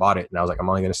before I bought it, and I was like, I'm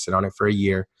only going to sit on it for a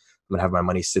year. I'm going to have my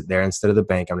money sit there instead of the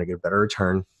bank. I'm going to get a better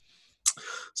return.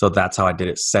 So that's how I did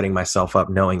it, setting myself up,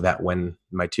 knowing that when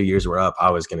my 2 years were up,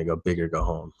 I was going to go big or go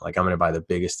home. Like I'm going to buy the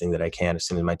biggest thing that I can as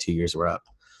soon as my 2 years were up.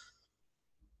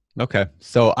 Okay.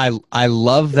 So I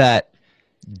love that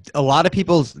a lot of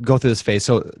people go through this phase.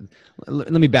 So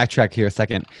let me backtrack here a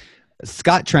second.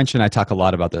 Scott Trench and I talk a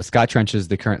lot about this. Scott Trench is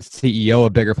the current CEO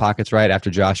of BiggerPockets, right?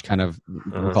 After Josh kind of,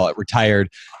 we'll call it, retired.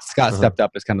 Scott stepped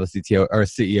up as kind of the CTO or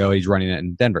CEO. He's running it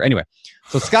in Denver. Anyway,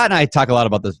 so Scott and I talk a lot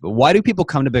about this. But why do people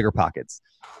come to BiggerPockets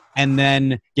and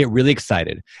then get really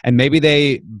excited? And maybe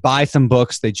they buy some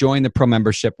books, they join the pro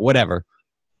membership, whatever,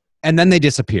 and then they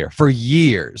disappear for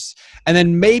years. And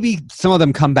then maybe some of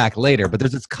them come back later, but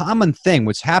there's this common thing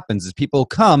which happens is people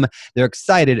come, they're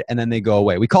excited, and then they go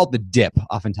away. We call it the dip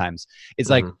oftentimes. It's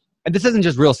like, and this isn't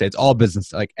just real estate, it's all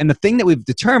business. And the thing that we've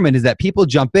determined is that people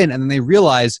jump in and then they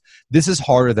realize this is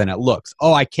harder than it looks.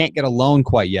 Oh, I can't get a loan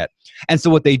quite yet. And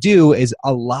so what they do is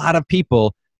a lot of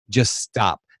people just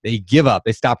stop. They give up.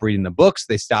 They stop reading the books.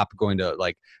 They stop going to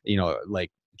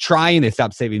trying. They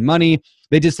stop saving money.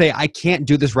 They just say, I can't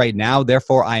do this right now.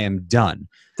 Therefore, I am done.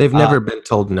 They've never been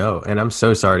told no. And I'm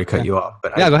so sorry to cut you off,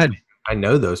 but go ahead. I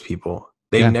know those people.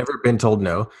 They've never been told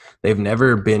no. They've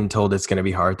never been told it's going to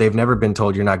be hard. They've never been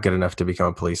told you're not good enough to become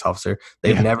a police officer.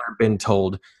 They've never been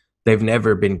told, they've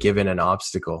never been given an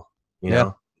obstacle, you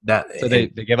know, so they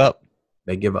give up.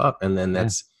 They give up. And then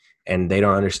and they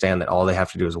don't understand that all they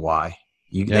have to do is why.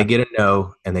 They get a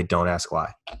no and they don't ask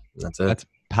why. That's it. That's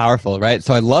powerful, right?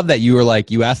 So I love that you were like,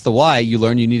 you asked the why, you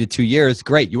learned you needed 2 years.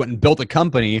 Great. You went and built a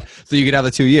company so you could have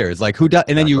the 2 years. Like who does?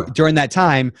 And then during that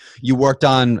time, you worked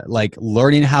on like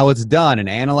learning how it's done and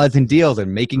analyzing deals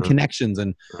and making connections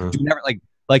and doing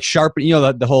like sharpen,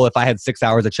 the whole, if I had 6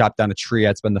 hours to chop down a tree,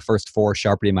 I'd spend the first 4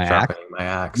 sharpening my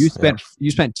axe. You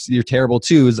spent your terrible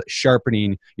 2s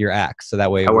sharpening your axe. So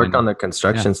that way I worked on the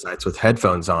construction sites with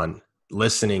headphones on,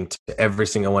 listening to every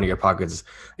single one of your pockets,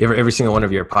 every single one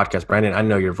of your podcasts. Brandon, I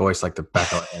know your voice like the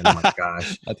back of my hand. Oh my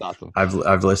gosh. That's awesome.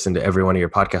 I've listened to every one of your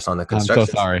podcasts on the construction. I'm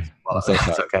so sorry. Well, I'm so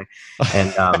sorry.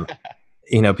 That's okay.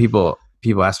 And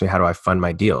people ask me, how do I fund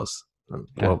my deals?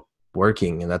 Well,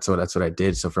 working, and that's what I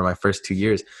did. So for my first 2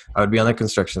 years, I would be on the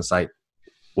construction site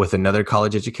with another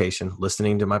college education,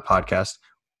 listening to my podcast,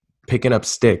 picking up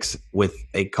sticks with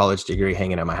a college degree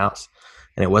hanging at my house.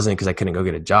 And it wasn't because I couldn't go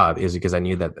get a job. It was because I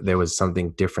knew that there was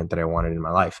something different that I wanted in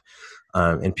my life.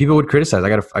 And people would criticize. I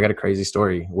got a crazy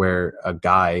story where a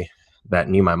guy that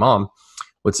knew my mom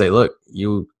would say, look,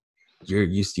 you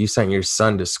sent your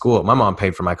son to school. My mom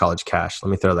paid for my college cash. Let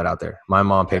me throw that out there. My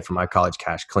mom paid for my college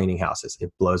cash cleaning houses.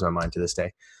 It blows my mind to this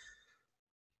day.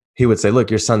 He would say, look,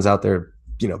 your son's out there,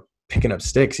 picking up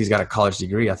sticks. He's got a college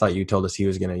degree. I thought you told us he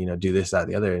was going to, do this, that,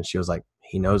 the other. And she was like,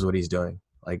 he knows what he's doing.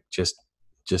 Like, just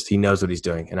he knows what he's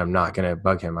doing, and I'm not going to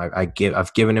bug him.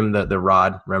 I've given him the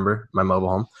rod, remember, my mobile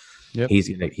home. Yep.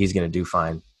 He's going to do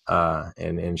fine.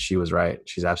 And she was right.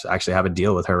 She's actually have a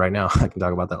deal with her right now. I can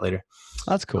talk about that later.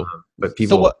 That's cool. But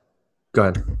people, go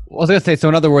ahead. I was going to say, so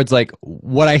in other words, like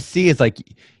what I see is like,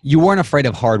 you weren't afraid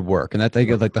of hard work, and that thing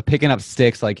is like the picking up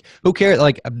sticks, like who cares?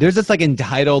 Like there's this like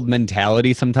entitled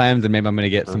mentality sometimes, and maybe I'm going to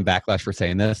get some backlash for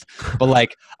saying this, but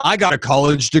like, I got a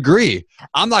college degree,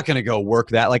 I'm not going to go work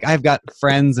that. Like I've got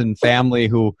friends and family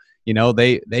who,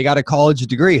 they got a college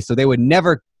degree, so they would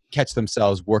never catch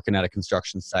themselves working at a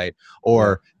construction site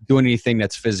or doing anything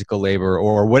that's physical labor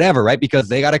or whatever, right? Because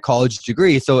they got a college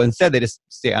degree. So instead they just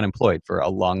stay unemployed for a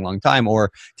long, long time,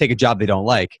 or take a job they don't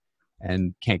like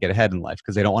and can't get ahead in life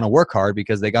because they don't want to work hard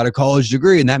because they got a college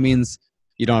degree. And that means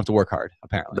you don't have to work hard,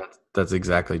 apparently. That's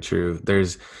exactly true.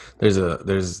 There's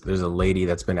a lady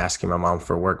that's been asking my mom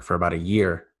for work for about a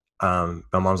year. My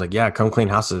mom's like, yeah, come clean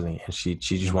houses with me. And she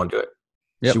just won't do it.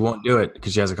 Yep. She won't do it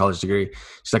because she has a college degree.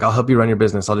 She's like, I'll help you run your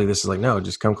business. I'll do this. It's like, no,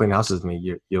 just come clean houses with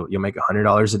me. You'll make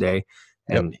 $100 a day,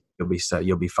 and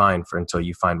you'll be fine until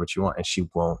you find what you want. And she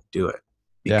won't do it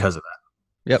because of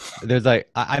that. Yep. There's like,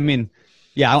 I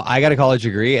got a college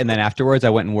degree, and then afterwards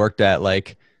I went and worked at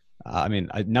like,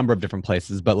 a number of different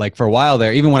places, but like for a while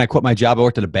there, even when I quit my job, I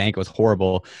worked at a bank. It was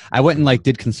horrible. I went and like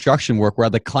did construction work where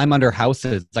I'd like climb under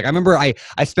houses. Like I remember I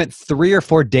spent 3 or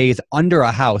 4 days under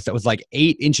a house that was like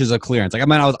 8 inches of clearance. Like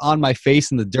I was on my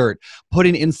face in the dirt,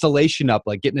 putting insulation up,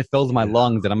 like getting it filled in my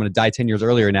lungs, and I'm going to die 10 years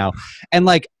earlier now. And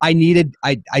like I did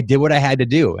what I had to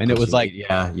do. And it was like, you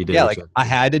did. Yeah. Like I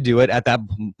had to do it at that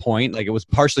point. Like it was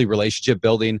partially relationship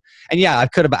building, and I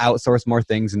could have outsourced more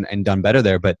things and done better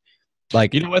there, but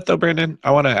like, you know what though, Brandon?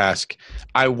 I want to ask,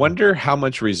 I wonder how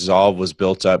much resolve was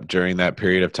built up during that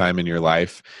period of time in your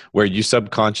life where you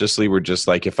subconsciously were just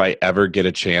like, if I ever get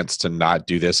a chance to not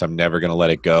do this, I'm never going to let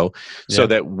it go. Yeah. So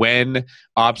that when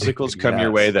obstacles come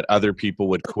your way that other people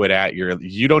would quit at,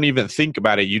 you don't even think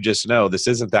about it. You just know this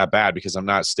isn't that bad because I'm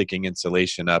not sticking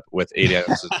insulation up with 8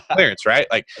 ounces of clearance, right?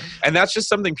 Like, and that's just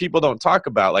something people don't talk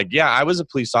about. Like, yeah, I was a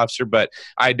police officer, but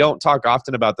I don't talk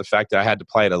often about the fact that I had to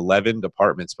apply at 11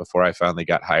 departments before I finally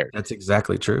got hired. That's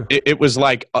exactly true. It was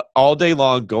like all day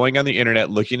long going on the internet,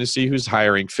 looking to see who's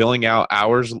hiring, filling out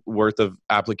hours worth of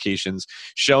applications,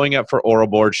 showing up for oral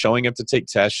board, showing up to take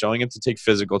tests, showing up to take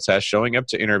physical tests, showing up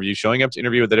to interview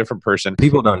with a different person.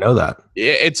 People don't know that.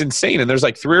 It's insane. And there's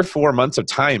like 3 or 4 months of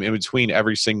time in between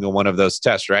every single one of those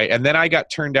tests, right? And then I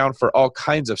got turned down for all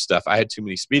kinds of stuff. I had too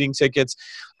many speeding tickets.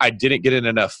 I didn't get in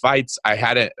enough fights. I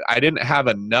didn't have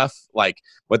enough, like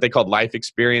what they called life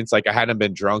experience. Like I hadn't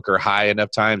been drunk or high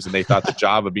enough times, and they thought the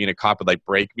job of being a cop would like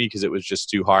break me because it was just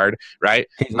too hard, right?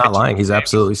 He's not lying. He's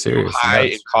absolutely serious. High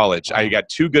in college. I got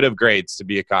too good of grades to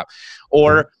be a cop.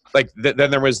 Or like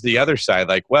then there was the other side,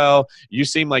 like, well, you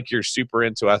seem like you're super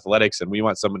into athletics and we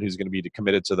want someone who's going to be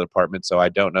committed to the department. So I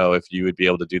don't know if you would be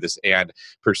able to do this and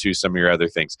pursue some of your other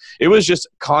things. It was just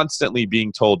constantly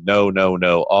being told no, no,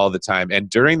 no all the time. And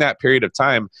during that period of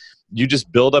time, you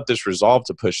just build up this resolve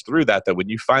to push through that when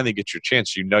you finally get your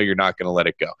chance, you know you're not going to let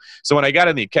it go. So when I got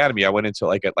in the academy, I went into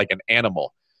like an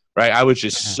animal. Right. I was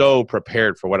just so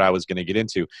prepared for what I was going to get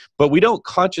into. But we don't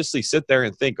consciously sit there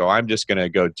and think, oh, I'm just going to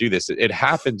go do this. It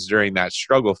happens during that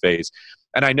struggle phase.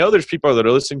 And I know there's people that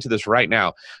are listening to this right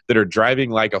now that are driving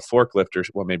like a forklift, or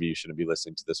well, maybe you shouldn't be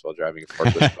listening to this while driving a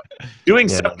forklift, but doing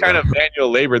some kind of manual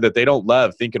labor that they don't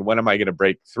love, thinking, when am I going to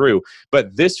break through?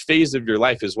 But this phase of your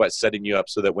life is what's setting you up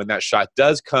so that when that shot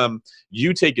does come,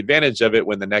 you take advantage of it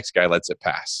when the next guy lets it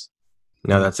pass.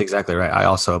 No, that's exactly right. I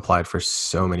also applied for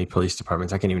so many police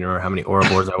departments. I can't even remember how many oral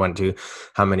boards I went to,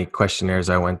 how many questionnaires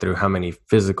I went through, how many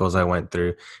physicals I went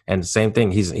through. And same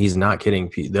thing, he's not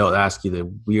kidding. They'll ask you the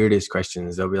weirdest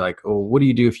questions. They'll be like, "Oh, what do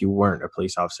you do if you weren't a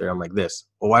police officer?" I'm like, "This."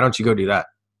 "Well, why don't you go do that?"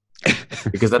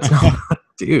 Because that's not what I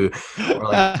do. Or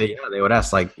like they would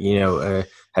ask like,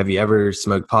 have you ever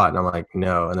smoked pot? And I'm like,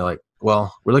 "No." And they're like,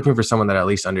 "Well, we're looking for someone that at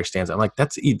least understands it." I'm like,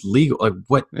 "That's illegal. Like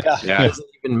what? That doesn't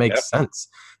even make sense."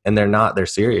 And they're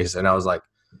serious. And I was like,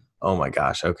 oh my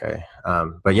gosh. Okay.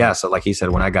 But yeah, so like he said,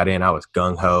 when I got in, I was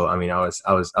gung ho. I mean, I was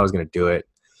going to do it,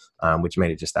 which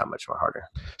made it just that much more harder.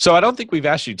 So I don't think we've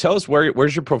asked you, tell us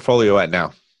where's your portfolio at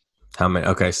now? How many?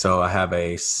 Okay. So I have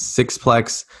a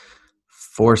 6-plex,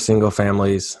 4 single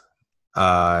families,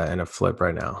 and a flip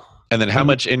right now. And then how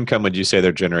much income would you say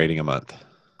they're generating a month?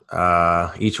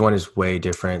 Each one is way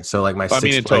different. So like my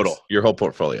 6-plex, in total, your whole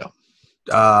portfolio.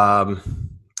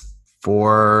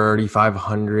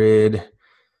 4,500.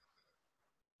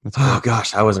 Oh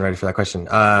gosh, I wasn't ready for that question.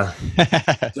 So I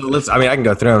can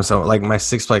go through them. So like my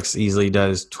 6-plex easily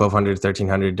does 1,200,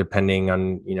 1,300, depending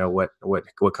on, what like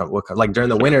during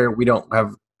the winter, we don't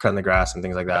have cutting the grass and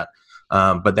things like that.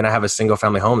 But then I have a single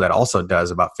family home that also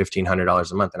does about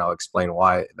 $1,500 a month. And I'll explain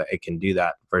why it can do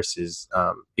that versus,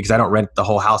 because I don't rent the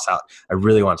whole house out. I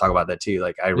really want to talk about that too.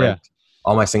 Like I rent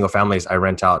all my single families, I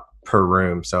rent out per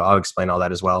room. So I'll explain all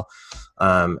that as well.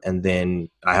 And then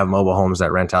I have mobile homes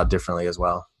that rent out differently as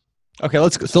well. Okay,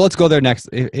 let's go there next.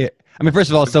 First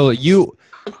of all, so you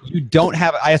don't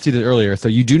have. I asked you this earlier. So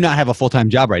you do not have a full-time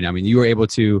job right now. I mean, you were able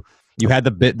to. You had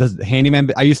the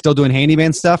handyman. Are you still doing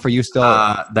handyman stuff? Or are you still?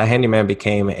 The handyman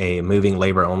became a moving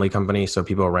labor only company. So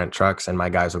people rent trucks, and my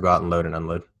guys will go out and load and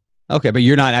unload. Okay, but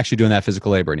you're not actually doing that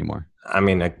physical labor anymore. I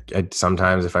mean, I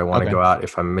sometimes if I want to go out,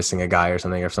 if I'm missing a guy or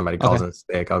something, or if somebody calls in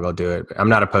sick, I'll go do it. But I'm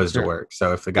not opposed to work.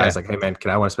 So if the guy's like, "Hey man,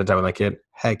 I want to spend time with my kid?"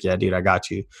 Heck yeah, dude, I got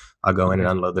you. I'll go in and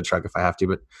unload the truck if I have to.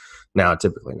 But no,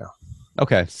 typically no.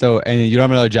 Okay, so and you don't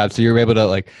have another job, so you're able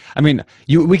to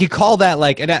we could call that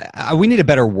we need a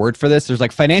better word for this. There's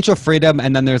like financial freedom,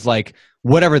 and then there's like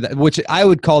whatever that, which I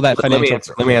would call that financial.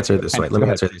 Let me answer it this way.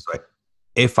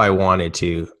 If I wanted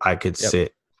to, I could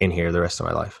sit in here the rest of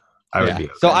my life. I would be.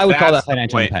 Okay. So I would call that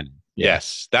financial independence.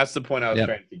 Yes, that's the point I was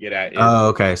trying to get at. Oh,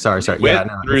 okay. Sorry. Yeah,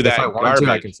 through that if I wanted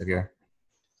to, I can sit here.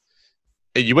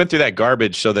 You went through that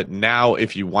garbage so that now,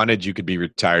 if you wanted, you could be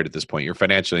retired at this point. You're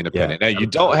financially independent. Now you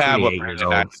don't have what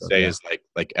Brandon had to say is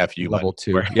like F you level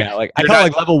 2. Yeah, like I you're call it not-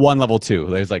 like level 1, level 2.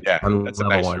 There's like that's a level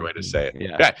nicer 1. way to say it.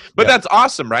 Yeah. But that's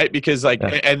awesome, right? Because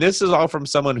and this is all from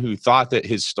someone who thought that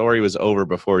his story was over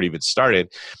before it even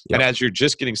started. Yep. And as you're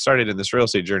just getting started in this real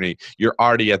estate journey, you're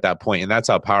already at that point, and that's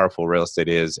how powerful real estate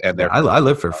is. And I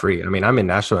live for free. I mean, I'm in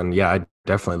Nashville, and I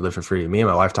definitely live for free. Me and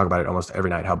my wife talk about it almost every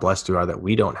night. How blessed we are that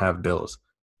we don't have bills.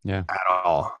 Yeah. At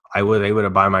all. I was able to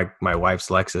buy my wife's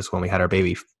Lexus when we had our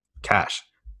baby cash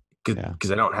because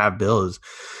I don't have bills.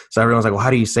 So everyone's like, "Well, how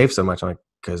do you save so much?" I'm like,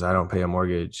 "Because I don't pay a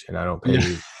mortgage and I don't pay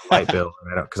a light bill.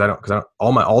 Because I don't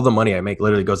all the money I make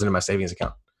literally goes into my savings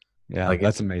account." Yeah, like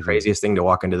that's it's amazing. The craziest thing to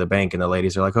walk into the bank and the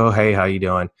ladies are like, "Oh, hey, how you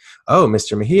doing?" "Oh,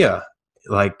 Mr. Mejia."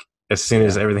 Like as soon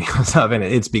as everything comes up, and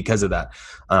it's because of that.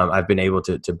 I've been able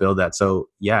to build that. So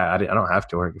I don't have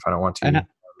to work if I don't want to. And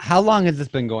how long has this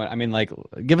been going? I mean, like,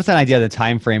 give us an idea of the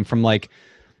time frame from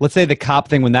let's say the cop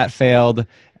thing when that failed,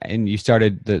 and you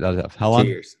started how long? 2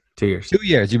 years. 2 years. 2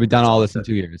 years. You've done all this in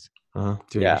 2 years.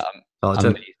 2 years. All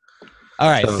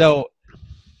right. So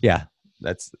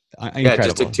that's incredible. Yeah, it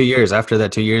just took 2 years. After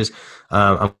that 2 years,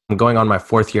 I'm going on my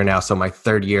 4th year now. So my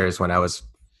 3rd year is when I was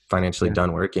financially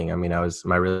done working. I mean,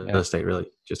 my real estate really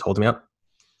just holds me up.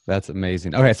 That's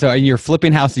amazing. Okay, so you're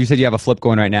flipping houses. You said you have a flip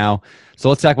going right now. So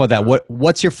let's talk about that.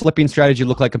 What's your flipping strategy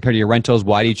look like compared to your rentals?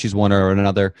 Why do you choose one or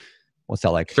another? What's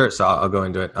that like? Sure. So I'll go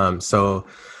into it. So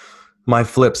my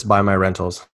flips buy my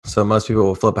rentals. So most people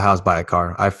will flip a house, buy a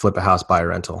car. I flip a house, buy a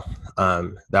rental.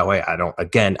 That way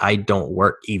I don't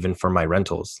work even for my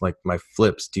rentals. Like my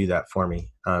flips do that for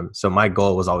me. So my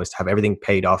goal was always to have everything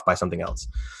paid off by something else.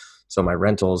 So my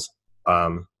rentals,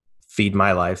 feed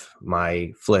my life,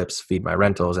 my flips feed my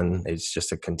rentals, and it's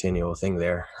just a continual thing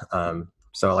there.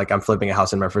 So like I'm flipping a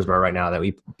house in Murfreesboro right now that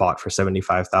we bought for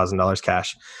 $75,000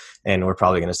 cash, and we're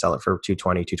probably going to sell it for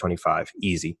 $220,000, $225,000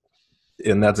 easy.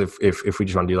 And that's if we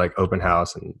just want to do like open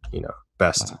house and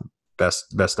best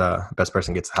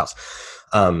person gets the house.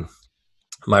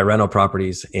 My rental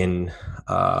properties in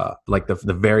like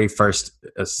the very first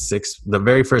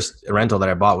rental that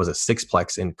I bought was a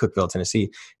 6-plex in Cookeville,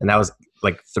 Tennessee, and that was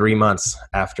like 3 months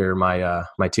after my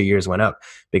 2 years went up,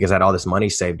 because I had all this money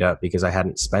saved up because I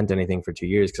hadn't spent anything for 2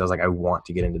 years, because I was like, I want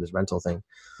to get into this rental thing.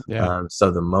 Yeah.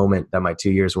 So the moment that my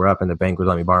 2 years were up and the bank would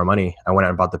let me borrow money, I went out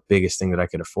and bought the biggest thing that I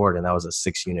could afford, and that was a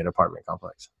 6-unit apartment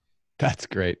complex. That's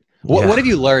great. What have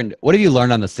you learned? What have you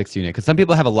learned on the 6-unit? Because some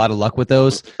people have a lot of luck with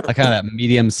those, like kind of that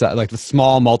medium, like the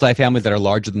small multifamilies that are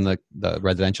larger than the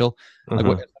residential. Like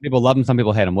some people love them, some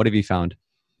people hate them. What have you found?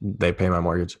 They pay my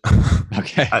mortgage.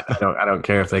 Okay. I don't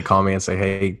care if they call me and say,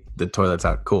 hey, the toilet's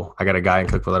out. Cool. I got a guy in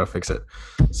Cookville that'll fix it.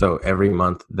 So every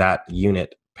month that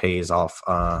unit pays off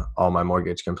all my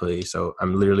mortgage completely. So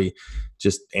I'm literally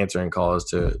just answering calls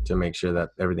to make sure that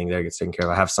everything there gets taken care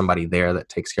of. I have somebody there that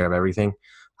takes care of everything.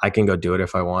 I can go do it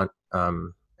if I want.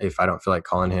 If I don't feel like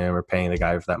calling him or paying the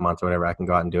guy for that month or whatever, I can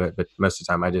go out and do it. But most of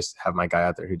the time I just have my guy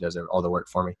out there who does all the work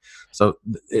for me. So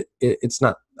it's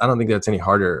not, I don't think that's any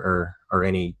harder or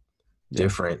any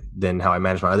different than how I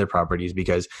manage my other properties,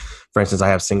 because for instance, I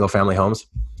have single family homes,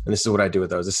 and this is what I do with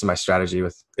those. This is my strategy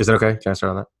with, is it okay? Can I start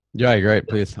on that? Yeah, great.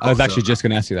 Please. I was actually just going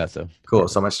to ask you that. So cool.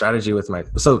 So my strategy with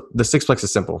so the sixplex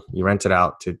is simple. You rent it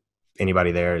out to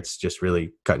anybody there. It's just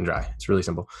really cut and dry. It's really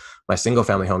simple. My single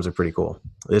family homes are pretty cool.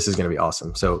 This is going to be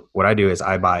awesome. So what I do is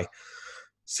I buy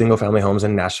single family homes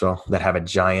in Nashville that have a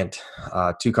giant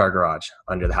 2-car garage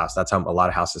under the house. That's how a lot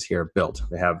of houses here are built.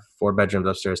 They have 4 bedrooms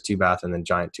upstairs, 2 bath, and then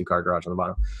giant 2-car garage on the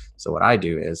bottom. So what I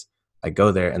do is I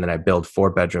go there and then I build 4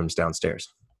 bedrooms downstairs.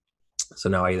 So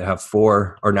now I either have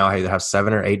 4 or now I either have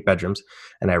 7 or 8 bedrooms,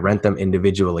 and I rent them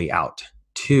individually out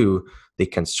to the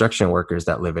construction workers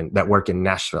that work in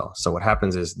Nashville. So what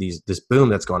happens is this boom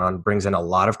that's going on brings in a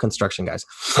lot of construction guys.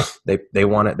 They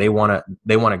want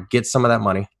to get some of that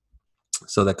money.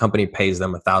 So the company pays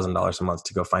them $1,000 a month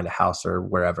to go find a house or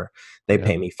wherever. They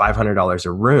pay me $500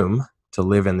 a room to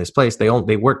live in this place. They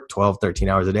work 12, 13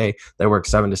 hours a day. They work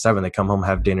 7 to 7. They come home,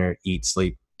 have dinner, eat,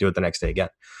 sleep, do it the next day again.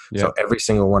 Yeah. So every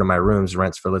single one of my rooms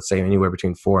rents for, let's say, anywhere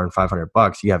between $400 and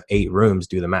 $500. You have 8 rooms,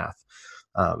 do the math.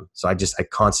 So I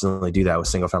constantly do that with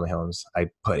single family homes. I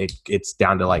put it's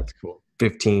down to like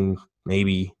 $15,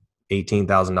 maybe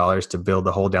 $18,000 to build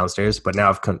the whole downstairs. But now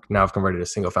I've converted a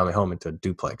single family home into a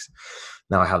duplex.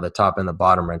 Now I have the top and the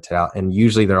bottom rented out, and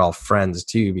usually they're all friends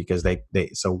too, because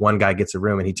so one guy gets a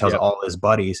room and he tells all his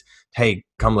buddies, hey,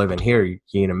 come live in here. You're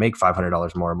going to make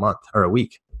 $500 more a month or a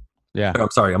week. Yeah.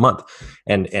 I'm sorry, a month.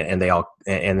 And they all,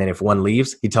 and then if one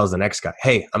leaves, he tells the next guy,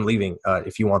 hey, I'm leaving.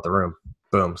 If you want the room.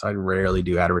 Boom. So I rarely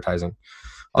do advertising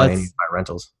on any of my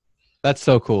rentals. That's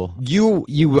so cool. You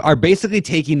are basically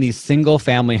taking these single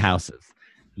family houses.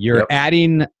 You're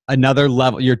adding another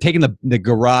level. You're taking the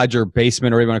garage or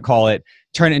basement or whatever you want to call it,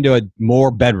 turn it into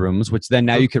more bedrooms, which then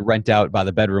now you could rent out by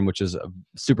the bedroom, which is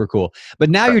super cool. But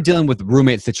now you're dealing with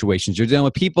roommate situations. You're dealing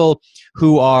with people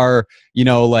who are,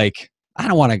 like, I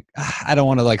don't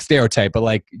want to like stereotype, but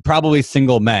like probably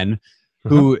single men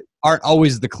who aren't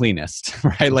always the cleanest,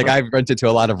 right? Like I've rented to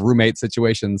a lot of roommate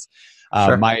situations.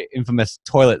 My infamous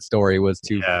toilet story was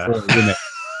to a roommate.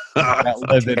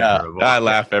 I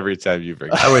laugh every time you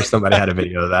bring it. I wish somebody had a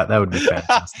video of that. That would be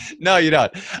fantastic. No, you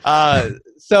don't.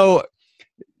 So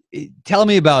tell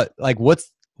me about like,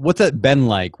 what's that been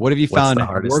like? What have you found? What's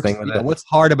the hardest thing with it? What's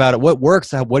hard about it? What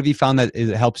works? What have you found that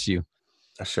it helps you?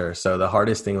 Sure. So the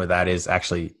hardest thing with that is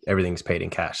actually everything's paid in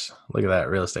cash. Look at that.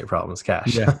 Real estate problems,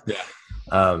 cash. Yeah.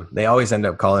 They always end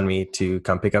up calling me to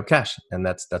come pick up cash. And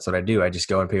that's what I do. I just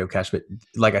go and pick up cash. But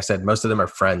like I said, most of them are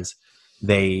friends.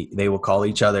 They will call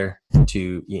each other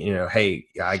to, hey,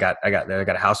 I got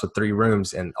a house with 3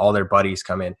 rooms, and all their buddies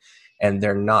come in, and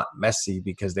they're not messy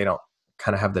because they don't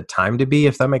kind of have the time to be,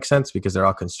 if that makes sense, because they're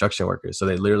all construction workers. So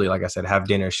they literally, like I said, have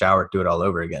dinner, shower, do it all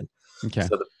over again. Okay.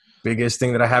 So the biggest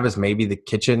thing that I have is maybe the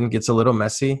kitchen gets a little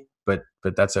messy, but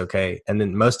that's okay. And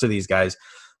then most of these guys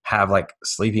have like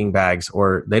sleeping bags,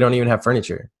 or they don't even have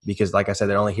furniture because, like I said,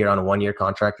 they're only here on a 1-year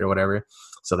contract or whatever.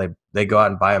 So they go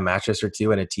out and buy a mattress or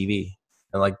 2 and a TV,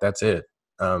 and like that's it.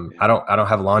 I don't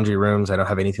have laundry rooms. I don't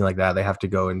have anything like that. They have to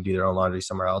go and do their own laundry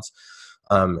somewhere else.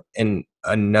 And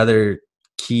another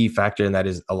key factor in that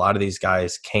is a lot of these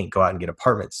guys can't go out and get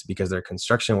apartments because they're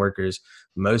construction workers.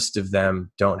 Most of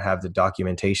them don't have the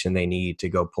documentation they need to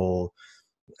go pull,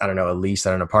 I don't know, a lease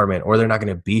on an apartment, or they're not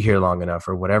going to be here long enough,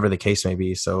 or whatever the case may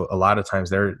be. So a lot of times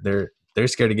they're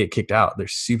scared to get kicked out. They're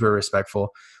super respectful.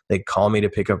 They call me to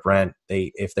pick up rent.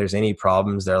 If there's any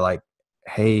problems, they're like,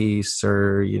 hey,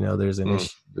 sir, there's an issue,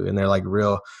 and they're like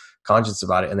real conscious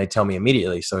about it, and they tell me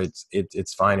immediately. So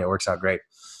it's fine. It works out great.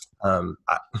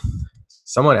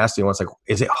 Someone asked me once, like,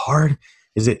 is it hard?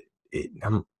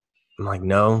 I'm like,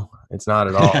 no, it's not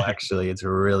at all. Actually, it's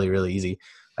really, really easy.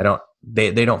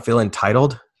 They don't feel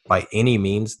entitled by any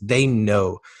means. They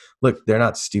know look, they're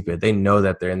not stupid. They know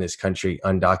that they're in this country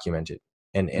undocumented.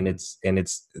 And it's,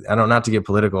 I don't, not to get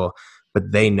political,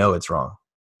 but they know it's wrong.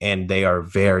 And they are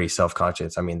very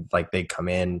self-conscious. I mean, like they come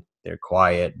in, they're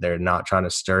quiet. They're not trying to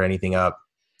stir anything up.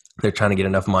 They're trying to get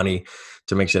enough money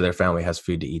to make sure their family has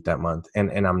food to eat that month.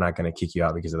 And I'm not going to kick you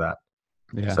out because of that.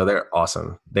 Yeah. So they're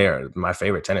awesome. They're my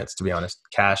favorite tenants, to be honest.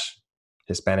 Cash,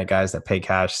 Hispanic guys that pay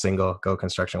cash, single, go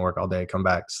construction work all day, come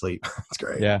back, sleep. It's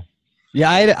great. Yeah. Yeah.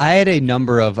 I had a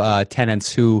number of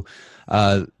tenants who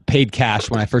paid cash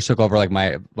when I first took over, when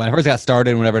I first got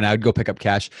started and whatever, and I would go pick up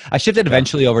cash. I shifted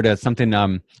eventually over to something,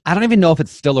 I don't even know if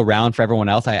it's still around for everyone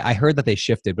else. I heard that they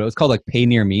shifted, but it was called like Pay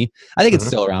Near Me. I think it's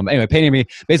still around. But anyway, Pay Near Me.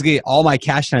 Basically, all my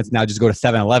cash tenants now just go to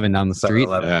 7-Eleven down the street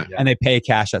and they pay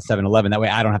cash at 7-Eleven. That way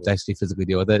I don't have to actually physically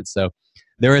deal with it. So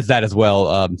there is that as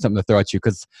well, something to throw at you.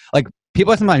 Because like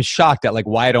people are sometimes shocked at like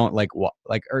why I don't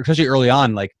or especially early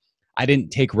on, like I didn't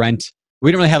take rent. We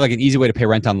didn't really have like an easy way to pay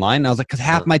rent online. And I was like, because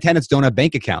half my tenants don't have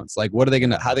bank accounts. Like, how are they going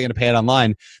to pay it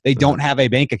online? They don't have a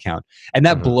bank account. And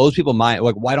that blows people's mind.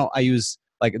 Like, why don't I use,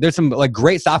 like, there's some like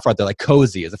great software out there. Like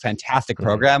Cozy is a fantastic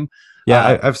program.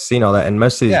 Yeah, I've seen all that. And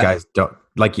most of these guys don't,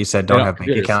 like you said, don't have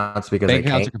bank accounts because they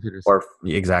can't. Or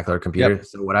computers. Yep.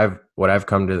 So what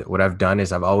I've done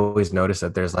is I've always noticed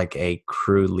that there's like a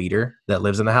crew leader that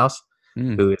lives in the house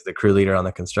who is the crew leader on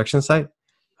the construction site,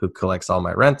 who collects all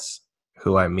my rents,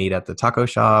 who I meet at the taco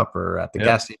shop or at the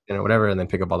gas station or whatever, and then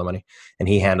pick up all the money. And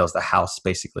he handles the house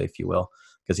basically, if you will,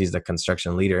 because he's the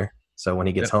construction leader. So when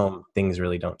he gets home, things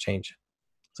really don't change.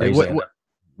 So I usually end up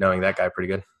knowing that guy pretty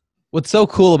good. What's so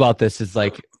cool about this is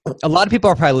like a lot of people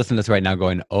are probably listening to this right now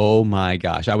going, oh my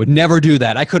gosh, I would never do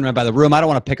that. I couldn't rent by the room. I don't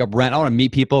want to pick up rent. I want to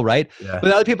meet people, right? Yeah.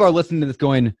 But other people are listening to this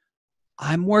going,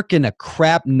 I'm working a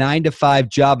crap 9-to-5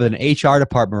 job in an HR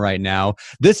department right now.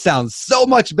 This sounds so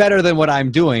much better than what I'm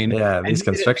doing. Yeah, these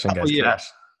construction guys cash.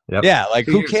 Yep. Yeah, like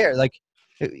who cares? Like,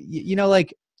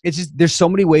 like it's just there's so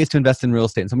many ways to invest in real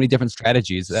estate and so many different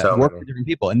strategies that work for different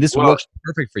people. And this works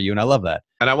perfect for you, and I love that.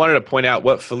 And I wanted to point out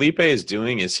what Felipe is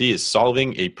doing is he is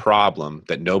solving a problem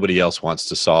that nobody else wants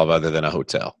to solve other than a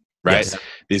hotel. Right. Yes.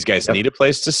 These guys need a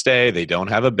place to stay. They don't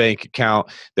have a bank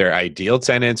account. They're ideal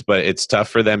tenants, but it's tough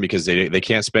for them because they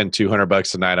can't spend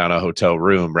 $200 a night on a hotel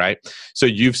room. Right. So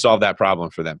you've solved that problem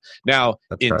for them. Now,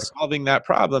 solving that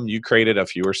problem, you created a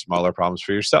fewer smaller problems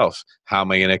for yourself. How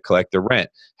am I going to collect the rent?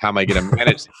 How am I going to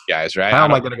manage these guys? Right. How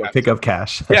am I going to go pick up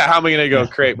cash? Yeah. How am I going to go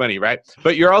create money? Right.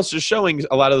 But you're also showing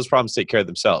a lot of those problems take care of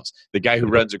themselves. The guy who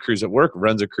runs a cruise at work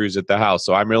runs a cruise at the house.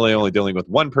 So I'm really only dealing with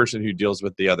one person who deals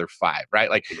with the other 5.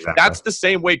 Right. Like that's the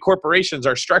same way corporations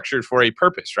are structured for a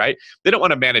purpose, right? They don't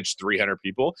want to manage 300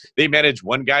 people. They manage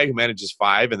one guy who manages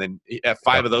 5, and then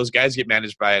 5 of those guys get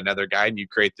managed by another guy, and you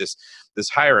create this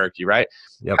hierarchy, right?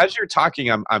 Yep. As you're talking,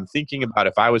 I'm thinking about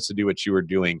if I was to do what you were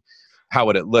doing, how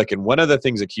would it look? And one of the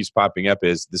things that keeps popping up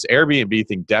is this Airbnb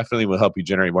thing definitely will help you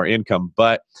generate more income,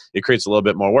 but it creates a little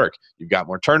bit more work. You've got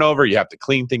more turnover. You have to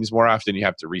clean things more often. You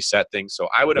have to reset things. So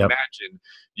I would imagine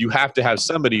you have to have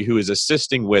somebody who is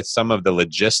assisting with some of the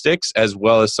logistics as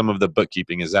well as some of the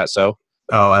bookkeeping. Is that so?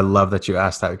 Oh, I love that you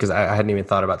asked that because I hadn't even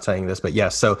thought about saying this, but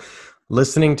yes. So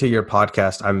listening to your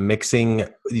podcast, I'm mixing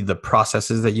the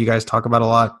processes that you guys talk about a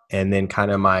lot and then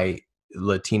kind of my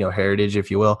Latino heritage,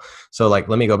 if you will. So like,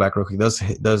 let me go back real quick.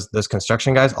 Those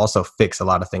construction guys also fix a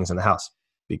lot of things in the house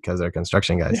because they're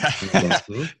construction guys.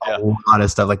 A lot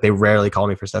of stuff. Like they rarely call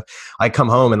me for stuff. I come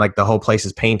home and like the whole place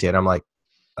is painted. I'm like,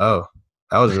 oh,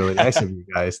 that was really nice of you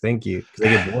guys. Thank you. Because they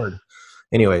get bored.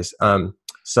 Anyways,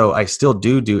 so I still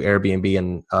do Airbnb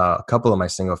in a couple of my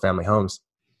single family homes.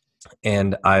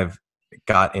 And I've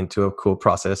got into a cool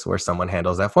process where someone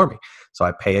handles that for me. So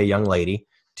I pay a young lady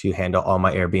to handle all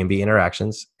my Airbnb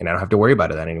interactions, and I don't have to worry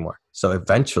about that anymore. So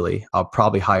eventually I'll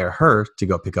probably hire her to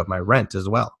go pick up my rent as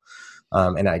well.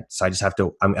 And I just have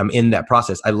to, I'm in that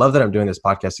process. I love that I'm doing this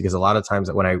podcast because a lot of times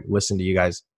when I listen to you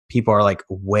guys, people are like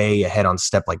way ahead on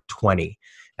step like 20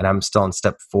 and I'm still on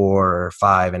step 4 or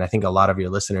 5. And I think a lot of your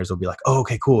listeners will be like, oh,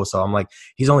 okay, cool. So I'm like,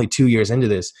 he's only 2 years into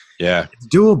this. Yeah. It's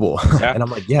doable. Yeah. And I'm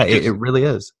like, yeah, it really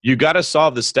is. You got to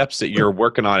solve the steps that you're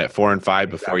working on at 4 and 5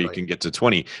 before you can get to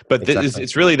 20. But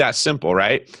it's really that simple,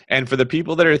 right? And for the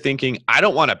people that are thinking, I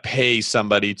don't want to pay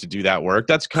somebody to do that work,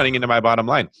 that's cutting into my bottom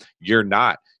line. You're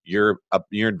not. Your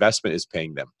investment is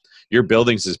paying them. Your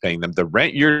buildings is paying them. The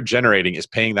rent you're generating is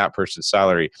paying that person's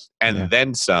salary and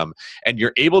then some. And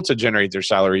you're able to generate their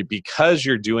salary because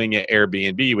you're doing it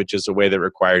Airbnb, which is a way that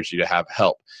requires you to have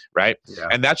help, right? Yeah.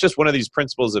 And that's just one of these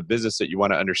principles of business that you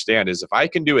want to understand is if I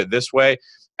can do it this way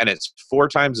and it's 4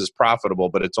 times as profitable,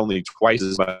 but it's only twice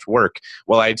as much work.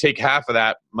 Well, I take half of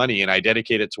that money and I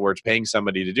dedicate it towards paying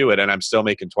somebody to do it, and I'm still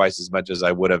making twice as much as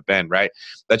I would have been, right?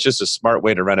 That's just a smart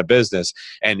way to run a business.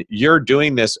 And you're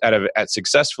doing this at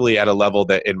successfully at a level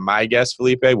that, in my guess,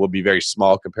 Felipe, will be very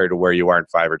small compared to where you are in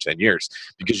 5 or 10 years,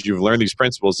 because you've learned these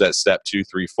principles at step 2,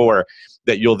 3, 4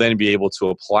 that you'll then be able to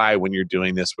apply when you're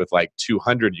doing this with like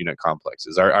 200 unit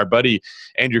complexes. Our buddy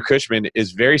Andrew Cushman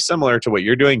is very similar to what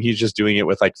you're doing. He's just doing it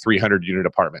with like 300 unit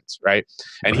apartments, right?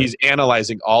 And he's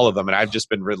analyzing all of them. And I've just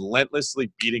been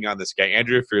relentlessly beating on this guy.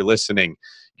 Andrew, if you're listening,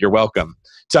 you're welcome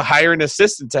to hire an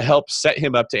assistant to help set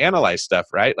him up to analyze stuff,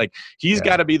 right? Like, he's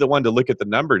got to be the one to look at the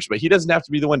numbers, but he doesn't have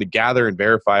to be the one to gather and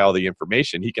verify all the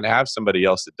information. He can have somebody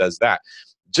else that does that.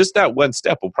 Just that one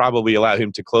step will probably allow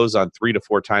him to close on 3 to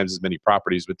 4 times as many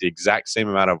properties with the exact same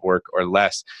amount of work or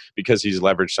less, because he's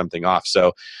leveraged something off.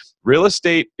 So real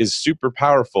estate is super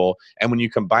powerful. And when you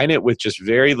combine it with just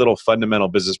very little fundamental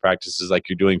business practices like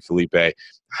you're doing, Felipe,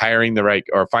 hiring the right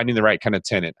or finding the right kind of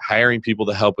tenant, hiring people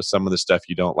to help with some of the stuff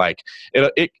you don't like,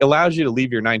 it allows you to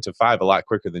leave your 9 to 5 a lot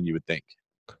quicker than you would think.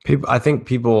 I think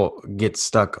people get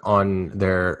stuck on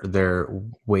their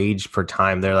wage per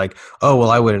time. They're like, oh, well,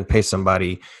 I wouldn't pay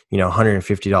somebody,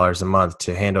 $150 a month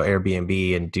to handle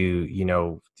Airbnb and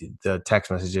do, the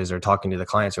text messages or talking to the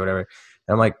clients or whatever.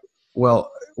 And I'm like,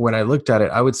 well, when I looked at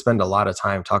it, I would spend a lot of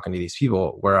time talking to these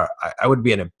people where I would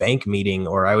be in a bank meeting,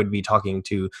 or I would be talking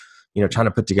to, trying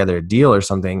to put together a deal or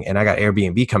something. And I got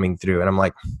Airbnb coming through, and I'm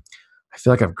like, I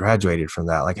feel like I've graduated from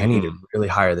that. Like, I need to really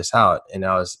hire this out. And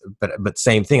but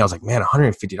same thing. I was like, man,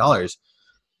 $150,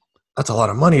 that's a lot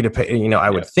of money to pay. I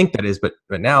would think that is, but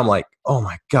now I'm like, oh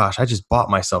my gosh, I just bought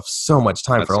myself so much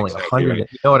time for only $100. Right. You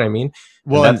know what I mean?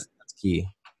 Well, that's key.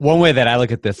 One way that I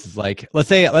look at this is like, let's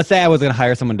say I was going to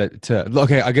hire someone to,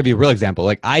 okay, I'll give you a real example.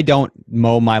 Like, I don't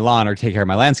mow my lawn or take care of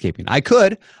my landscaping.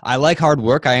 I like hard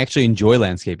work. I actually enjoy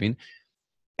landscaping.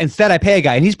 Instead, I pay a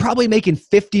guy, and he's probably making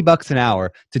 $50 an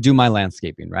hour to do my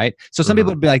landscaping, right? So some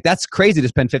people would be like, that's crazy to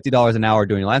spend $50 an hour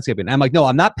doing landscaping. And I'm like, no,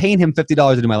 I'm not paying him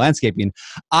 $50 to do my landscaping.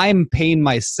 I'm paying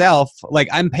myself, like,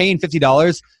 I'm paying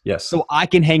 $50 so I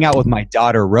can hang out with my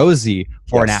daughter, Rosie,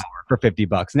 for an hour for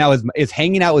 $50. Now, is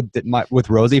hanging out with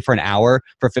Rosie for an hour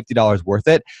for $50 worth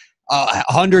it?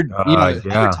 100 times,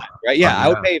 right? Yeah, I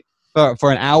would pay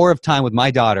for an hour of time with my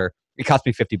daughter. It cost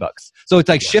me $50. So it's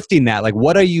like shifting that. Like,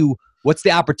 what's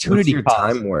the opportunity cost? What's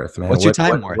your time worth, man? What's your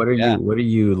time worth? What are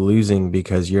you losing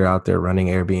because you're out there running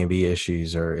Airbnb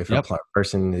issues, or if a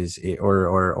person is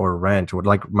or rent, or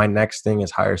like, my next thing is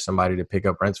hire somebody to pick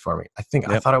up rents for me.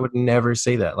 I thought I would never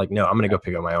say that. Like, no, I'm going to go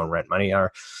pick up my own rent money,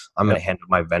 or I'm going to handle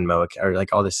my Venmo, or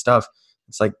like all this stuff.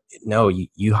 It's like, no,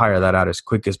 you hire that out as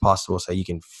quick as possible so you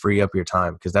can free up your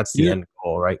time, because that's the end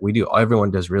goal, right? Everyone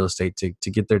does real estate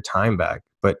to get their time back.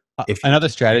 But if another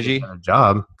strategy,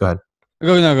 job, go ahead.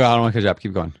 No, I don't want to cut you up.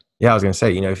 Keep going. Yeah, I was going to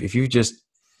say, if you just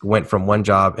went from one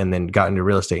job and then got into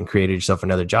real estate and created yourself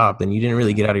another job, then you didn't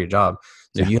really get out of your job.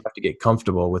 So you have to get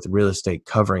comfortable with real estate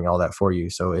covering all that for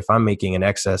you. So if I'm making an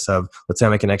excess of, let's say I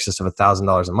make an excess of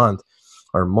 $1,000 a month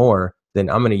or more, then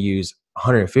I'm going to use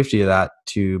 150 of that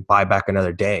to buy back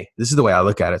another day. This is the way I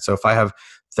look at it. So if I have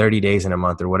 30 days in a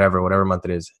month or whatever month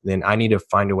it is, then I need to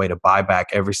find a way to buy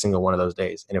back every single one of those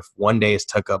days. And if one day is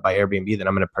took up by Airbnb, then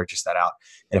I'm going to purchase that out.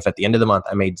 And if at the end of the month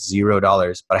I made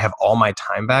 $0, but I have all my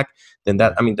time back, then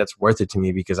that's worth it to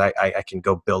me, because I can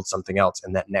go build something else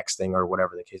and that next thing, or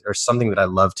whatever the case, or something that I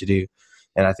love to do.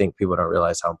 And I think people don't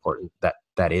realize how important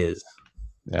that is.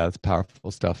 Yeah, that's powerful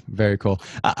stuff. Very cool.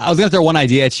 I was going to throw one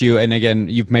idea at you. And again,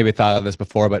 you've maybe thought of this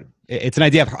before, but it's an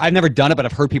idea. I've never done it, but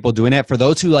I've heard people doing it. For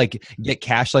those who like get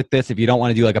cash like this, if you don't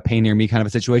want to do like a pay near me kind of a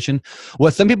situation,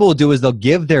 what some people will do is they'll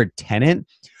give their tenant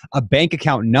a bank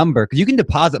account number, because you can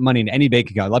deposit money in any bank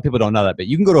account. A lot of people don't know that, but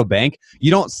you can go to a bank. You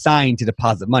don't sign to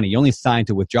deposit money. You only sign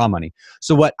to withdraw money.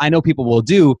 So what I know people will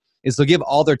do is they'll give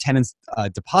all their tenants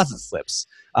deposit slips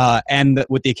and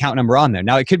with the account number on there.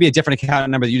 Now, it could be a different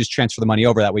account number that you just transfer the money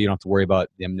over. That way you don't have to worry about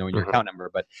them knowing your account number.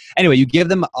 But anyway, you give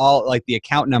them all like the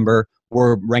account number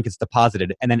where rent gets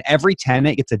deposited. And then every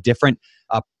tenant gets a different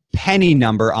penny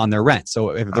number on their rent. So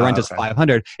if the rent is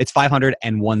 500, it's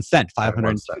 501 cent,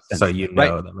 502 cents. So you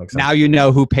know, that makes sense. Now you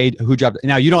know who dropped.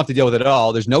 Now you don't have to deal with it at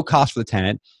all. There's no cost for the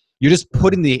tenant. You're just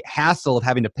putting the hassle of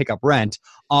having to pick up rent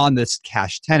on this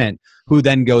cash tenant, who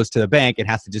then goes to the bank and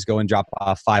has to just go and drop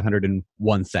off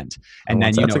 501 cent. And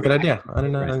then that's a good idea. I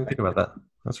didn't think about that.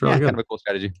 That's really good. Kind of a cool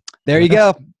strategy. There you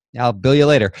go. I'll bill you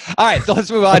later. All right, so let's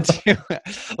move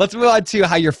on to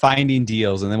how you're finding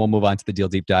deals, and then we'll move on to the deal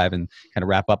deep dive and kind of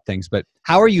wrap up things. But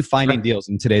how are you finding deals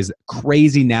in today's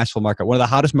crazy Nashville market, one of the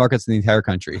hottest markets in the entire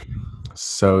country?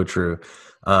 So true.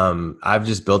 I've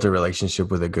just built a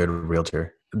relationship with a good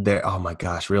realtor. Oh my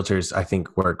gosh, realtors I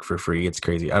think work for free. It's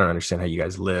crazy. I don't understand how you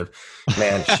guys live.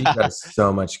 Man, she does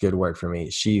so much good work for me.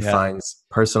 She Yeah. finds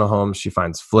personal homes, she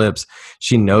finds flips,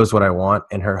 she knows what I want,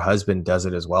 and her husband does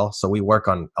it as well. So we work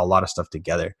on a lot of stuff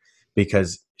together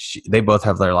because they both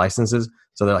have their licenses.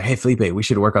 So they're like, hey, Felipe, we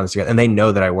should work on this together. And they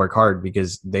know that I work hard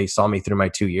because they saw me through my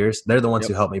 2 years. They're the ones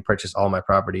who helped me purchase all my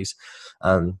properties.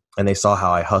 And they saw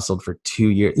how I hustled for 2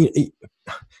 years.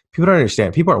 People don't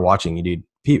understand. People are watching you, dude.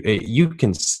 You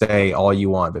can say all you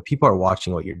want, but people are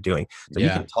watching what you're doing. So you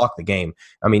can talk the game.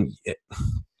 I mean,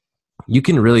 you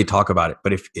can really talk about it,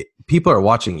 but if people are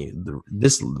watching you,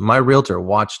 my realtor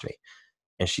watched me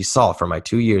and she saw for my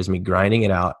 2 years, me grinding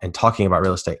it out and talking about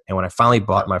real estate. And when I finally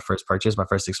bought my first purchase, my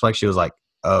first sixplex, she was like,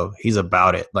 oh, he's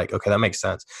about it. Like, okay, that makes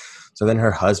sense. So then her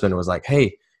husband was like,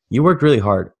 hey, you worked really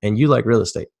hard and you like real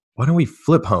estate. Why don't we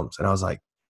flip homes? And I was like,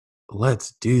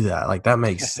 let's do that. Like, that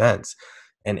makes sense.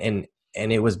 And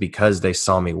it was because they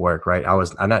saw me work, right? I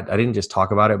didn't just talk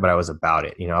about it, but I was about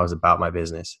it. I was about my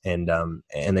business, and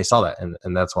they saw that,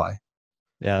 and that's why.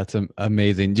 Yeah, that's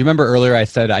amazing. Do you remember earlier I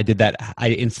said I did that? I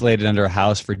insulated under a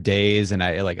house for days, and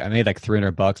I made like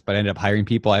 $300, but I ended up hiring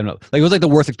people. I don't know, like it was like the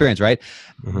worst experience, right?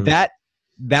 Mm-hmm.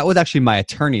 That was actually my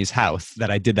attorney's house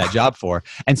that I did that job for,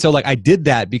 and so like I did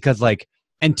that because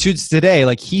and to today,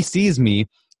 like he sees me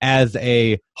as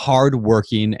a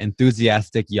hardworking,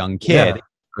 enthusiastic young kid. Yeah.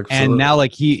 Absolutely. And now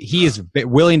like he is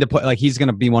willing to put, like he's going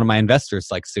to be one of my investors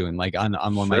like soon, like on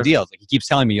one of my deals. Like he keeps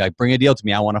telling me like, bring a deal to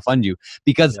me. I want to fund you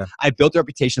because I built a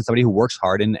reputation as somebody who works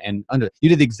hard and you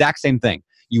did the exact same thing.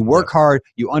 You work hard,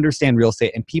 you understand real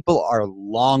estate, and people are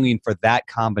longing for that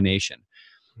combination.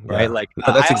 Right. Like,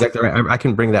 but that's exactly right. I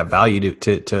can bring that value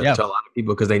to a lot of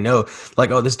people because they know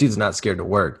like, oh, this dude's not scared to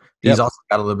work. He's also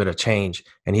got a little bit of change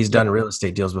and he's done real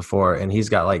estate deals before and he's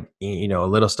got like, a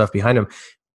little stuff behind him.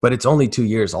 But it's only 2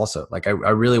 years also. Like I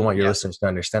really want your listeners to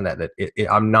understand that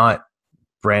I'm not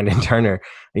Brandon Turner.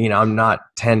 I'm not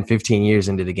 10, 15 years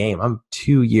into the game. I'm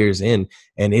 2 years in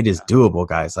and it is doable,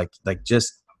 guys. Like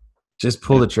just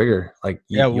pull the trigger. Like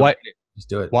just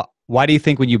do it. Why do you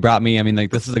think when you brought me, I mean,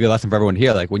 like this is a good lesson for everyone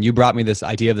here. Like when you brought me this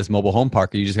idea of this mobile home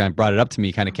park, you just kind of brought it up to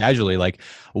me kind of casually. Like,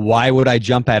 why would I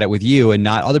jump at it with you and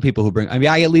not other people who bring, I mean,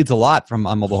 I get leads a lot from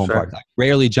on mobile home parks. I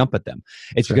rarely jump at them.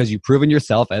 It's because you've proven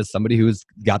yourself as somebody who's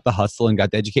got the hustle and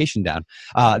got the education down.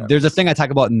 There's a thing I talk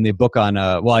about in the book on,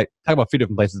 I talk about a few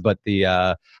different places, but the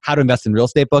How to Invest in Real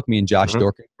Estate book, me and Josh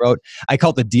Dorkin wrote, I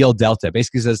call it the deal delta. It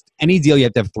basically says any deal, you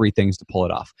have to have three things to pull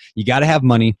it off. You got to have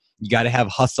money, you got to have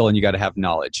hustle, and you got to have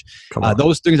knowledge.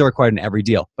 Those things are required in every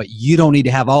deal, but you don't need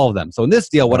to have all of them. So in this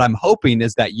deal, what I'm hoping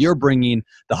is that you're bringing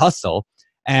the hustle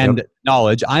and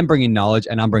knowledge. I'm bringing knowledge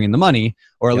and I'm bringing the money,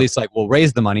 or at least like we'll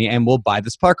raise the money and we'll buy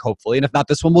this park hopefully. And if not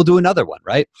this one, we'll do another one,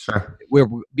 right? Sure.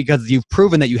 Because you've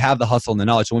proven that you have the hustle and the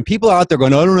knowledge. So when people are out there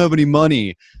going, I don't have any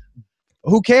money,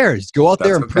 who cares? Go out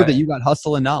there and prove that you got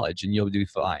hustle and knowledge and you'll do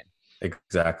fine.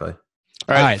 Exactly.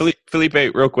 All right, Felipe,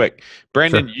 real quick.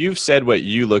 Brandon, you've said what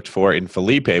you looked for in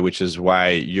Felipe, which is why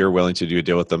you're willing to do a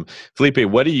deal with them. Felipe,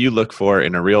 what do you look for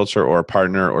in a realtor or a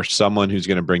partner or someone who's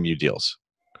going to bring you deals?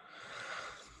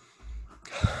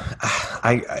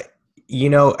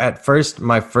 At first,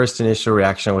 my first initial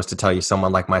reaction was to tell you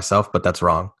someone like myself, but that's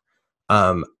wrong.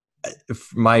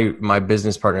 My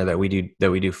business partner that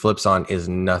we do flips on is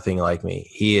nothing like me.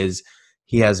 He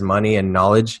has money and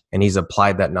knowledge, and he's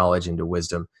applied that knowledge into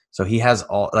wisdom. So he has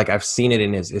I've seen it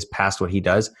in his past, what he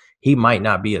does. He might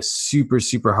not be a super,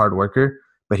 super hard worker,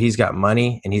 but he's got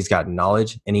money and he's got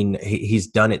knowledge and he's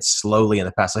done it slowly in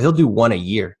the past. So he'll do one a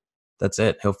year. That's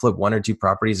it. He'll flip 1 or 2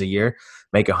 properties a year,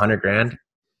 make $100,000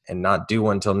 and not do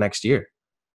one till next year.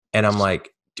 And I'm like,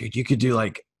 dude, you could do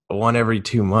like one every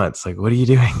 2 months. Like, what are you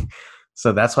doing?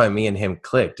 So that's why me and him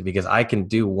clicked, because I can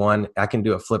do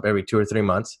a flip every 2 or 3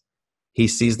 months. He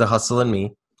sees the hustle in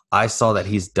me. I saw that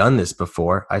he's done this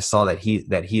before. I saw that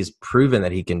he's proven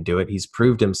that he can do it. He's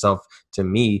proved himself to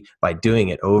me by doing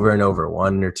it over and over,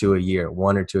 1 or 2 a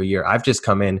year. I've just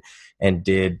come in and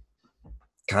did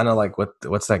kind of like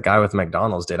what's that guy with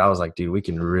McDonald's did. I was like, dude, we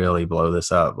can really blow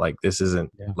this up. Like, this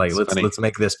isn't let's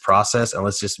make this process and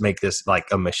let's just make this like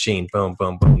a machine. Boom,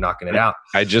 boom, boom, knocking it out.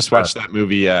 I just watched that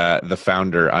movie, The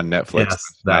Founder on Netflix. Yes,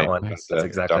 that one. That's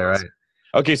exactly right.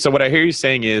 Okay, so what I hear you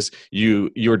saying is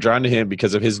you were drawn to him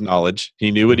because of his knowledge.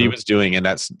 He knew what he was doing, and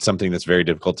that's something that's very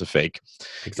difficult to fake.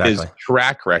 Exactly. His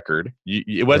track record,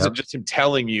 it wasn't just him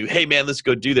telling you, hey, man, let's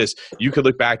go do this. You could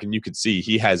look back and you could see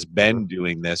he has been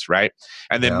doing this, right?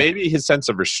 And then maybe his sense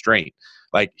of restraint.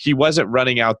 Like, he wasn't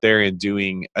running out there and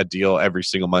doing a deal every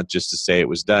single month just to say it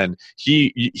was done.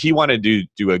 He wanted to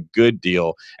do a good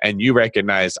deal, and you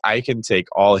recognize I can take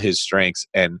all his strengths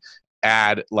and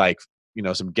add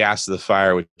some gas to the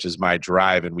fire, which is my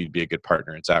drive, and we'd be a good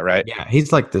partner. Is that right? Yeah,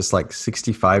 he's like this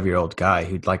 65-year-old guy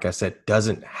who, like I said,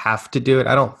 doesn't have to do it.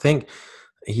 I don't think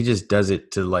he just does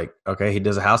it to he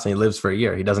does a house and he lives for a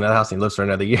year. He does another house and he lives for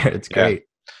another year. It's great.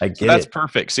 I get that's it.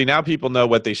 perfect. See, now people know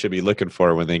what they should be looking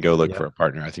for when they go look for a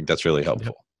partner. I think that's really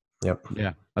helpful. Yep.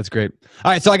 Yeah, that's great.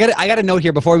 All right, so I got a note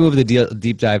here before we move to the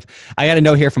deep dive. I got a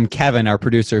note here from Kevin, our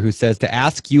producer, who says to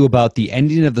ask you about the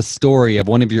ending of the story of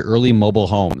one of your early mobile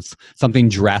homes. Something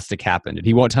drastic happened, and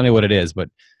he won't tell me what it is, but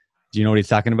do you know what he's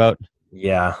talking about?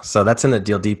 Yeah, so that's in the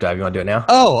deal deep dive. You want to do it now?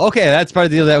 Oh, okay, that's part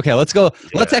of the deal. Okay, let's go.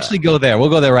 Yeah. Let's actually go there. We'll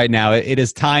go there right now. It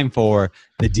is time for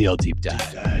the deal deep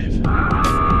dive.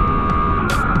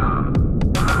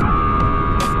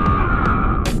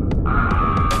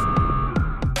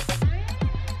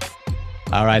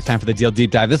 All right, it's time for the deal deep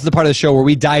dive. This is the part of the show where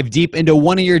we dive deep into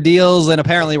one of your deals, and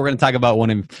apparently we're going to talk about one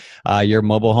of your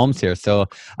mobile homes here. So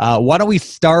why don't we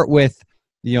start with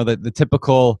the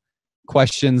typical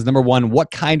questions. Number one,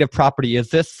 what kind of property is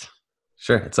this?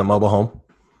 Sure, it's a mobile home.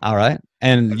 All right,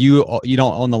 and you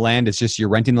don't own the land; it's just you're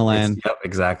renting the land. Yep,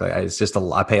 exactly. It's just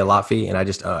I pay a lot fee, and I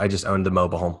just own the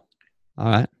mobile home.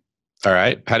 All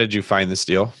right. How did you find this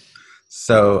deal?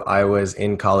 So I was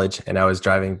in college, and I was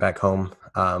driving back home.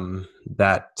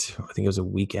 I think it was a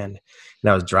weekend,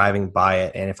 and I was driving by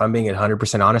it. And if I'm being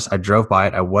 100% honest, I drove by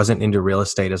it. I wasn't into real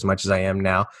estate as much as I am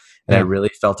now. And I really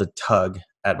felt a tug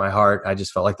at my heart. I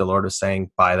just felt like the Lord was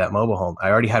saying, buy that mobile home. I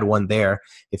already had one there.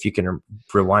 If you can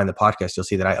rewind the podcast, you'll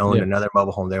see that I owned another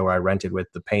mobile home there where I rented with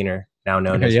the painter, now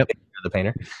known as the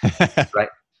painter. Right.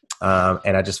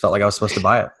 And I just felt like I was supposed to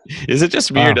buy it. Is it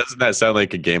just me or doesn't that sound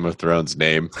like a Game of Thrones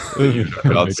name?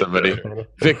 About somebody,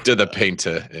 Victor the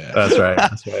Painter. Yeah. That's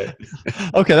right.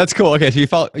 Okay, that's cool. Okay,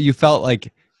 so you felt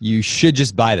like you should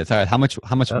just buy this. All right, how much?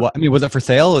 What? I mean, was it for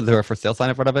sale? Was there a for sale sign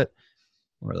in front of it,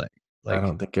 or like? I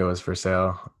don't think it was for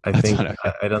sale. I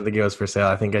don't think it was for sale.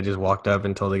 I think I just walked up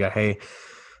and told the guy, "Hey,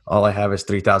 all I have is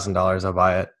 $3,000. I'll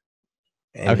buy it."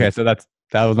 And so that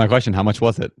was my question. How much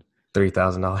was it?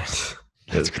 $3,000.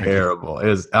 It's terrible. It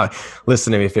was.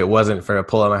 Listen to me. If it wasn't for a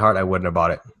pull on my heart, I wouldn't have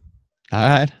bought it. All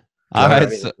right.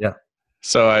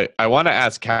 So I want to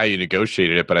ask how you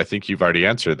negotiated it, but I think you've already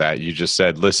answered that. You just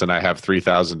said, "Listen, I have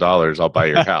 $3,000. I'll buy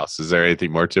your house." Is there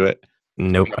anything more to it?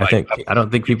 Nope. I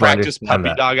don't think people practice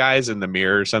puppy dog eyes in the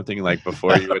mirror or something like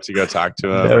before you went to go talk to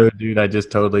him. No, dude. I just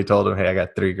totally told him, "Hey, I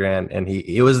got $3,000," and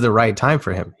it was the right time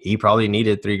for him. He probably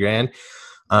needed $3,000.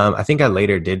 I think I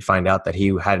later did find out that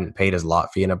he hadn't paid his lot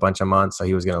fee in a bunch of months, so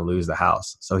he was going to lose the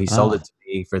house. So he sold it to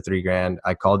me for $3,000.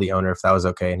 I called the owner if that was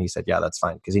okay, and he said, "Yeah, that's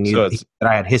fine," because he knew that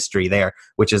I had history there,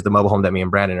 which is the mobile home that me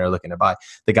and Brandon are looking to buy.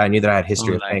 The guy knew that I had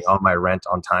history of paying all my rent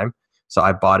on time, so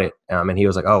I bought it. And he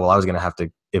was like, "Oh, well, I was going to have to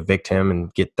evict him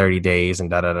and get 30 days and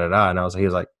da da da da." And he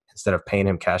was like, "Instead of paying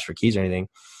him cash for keys or anything,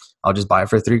 I'll just buy it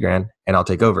for $3,000 and I'll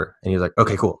take over." And he was like,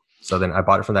 "Okay, cool." So then I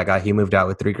bought it from that guy. He moved out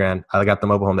with $3,000. I got the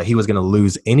mobile home that he was going to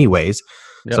lose anyways.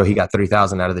 Yep. So he got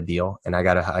 $30,000 out of the deal, and I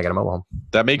got a mobile home.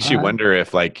 That makes you wonder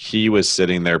if he was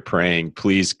sitting there praying,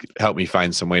 "Please help me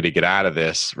find some way to get out of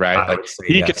this." Right?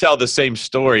 He could tell the same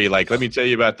story. Let me tell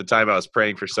you about the time I was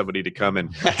praying for somebody to come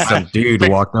and some dude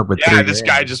walked up with $3,000. This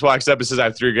guy just walks up and says, "I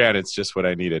have $3,000. It's just what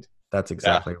I needed." That's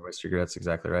exactly That's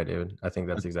exactly right, David. I think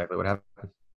that's exactly what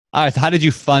happened. All right. So how did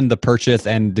you fund the purchase,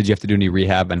 and did you have to do any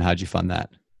rehab, and how did you fund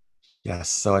that? Yes.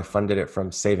 So I funded it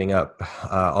from saving up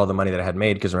all the money that I had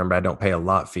made, because remember, I don't pay a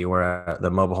lot fee where the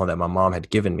mobile home that my mom had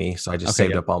given me. So I just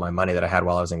saved up all my money that I had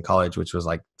while I was in college, which was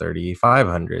like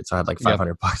 $3,500. So I had like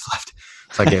 $500 left.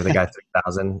 So I gave the guy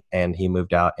 $3,000, and he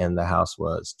moved out, and the house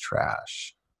was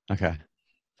trash. Okay.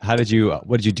 What did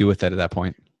you do with it at that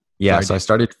point? Yeah. So I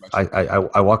started,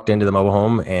 I walked into the mobile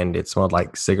home, and it smelled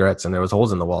like cigarettes, and there was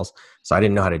holes in the walls. So I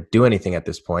didn't know how to do anything at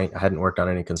this point. I hadn't worked on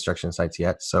any construction sites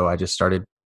yet. So I just started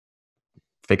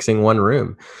fixing one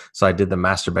room. So I did the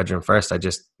master bedroom first. I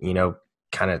just,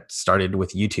 kind of started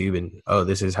with YouTube, and,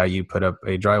 this is how you put up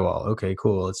a drywall. Okay,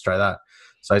 cool. Let's try that.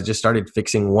 So I just started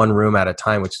fixing one room at a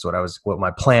time, which is what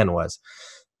my plan was.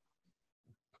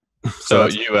 So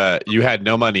you had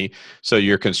no money, so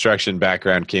your construction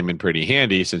background came in pretty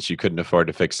handy since you couldn't afford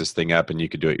to fix this thing up and you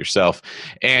could do it yourself.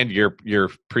 And your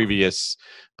previous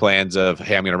plans of,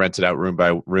 hey, I'm going to rent it out room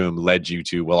by room led you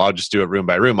to, well, I'll just do it room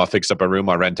by room. I'll fix up a room,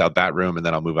 I'll rent out that room, and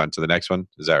then I'll move on to the next one.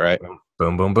 Is that right?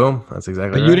 Boom, boom, boom. That's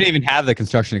exactly But right. you didn't even have the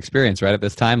construction experience, right, at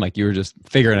this time? Like you were just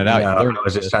figuring it out. No, I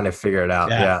was just trying to figure it out.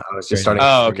 Yeah, I was just starting.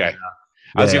 Oh, okay.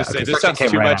 I was going to say, this sounds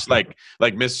too much after.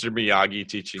 like Mr. Miyagi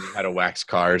teaching you how to wax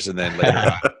cars, and then later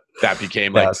on, that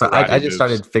became like. So I just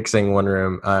started fixing one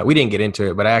room. We didn't get into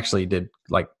it, but I actually did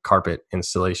like carpet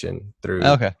installation through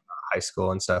high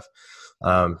school and stuff,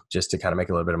 just to kind of make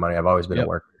a little bit of money. I've always been a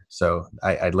worker, so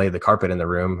I laid the carpet in the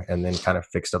room and then kind of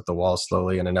fixed up the walls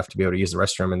slowly and enough to be able to use the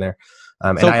restroom in there.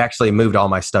 And I actually moved all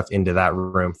my stuff into that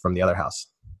room from the other house.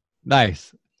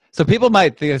 Nice. So people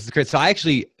might think this is great. So I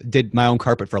actually did my own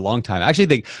carpet for a long time. I actually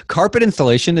think carpet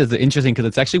installation is interesting because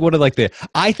it's actually one of like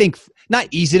I think not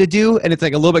easy to do, and it's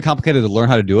like a little bit complicated to learn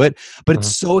how to do it, but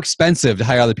it's so expensive to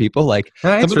hire other people. Like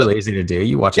it's really easy to do.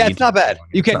 You watch it. Yeah, it's not bad.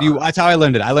 You can do. That's how I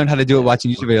learned it. I learned how to do it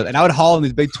watching YouTube videos, and I would haul in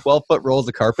these big 12-foot rolls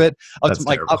of carpet up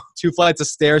up 2 flights of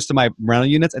stairs to my rental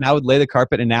units, and I would lay the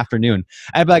carpet in the afternoon.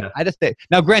 I'd be like, I just stay.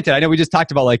 Now, granted, I know we just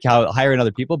talked about like how hiring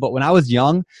other people, but when I was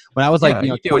young, when I was like,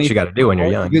 you do what you got to do when you're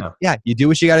young. You do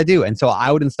what you got to do, and so I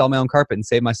would install my own carpet and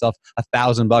save myself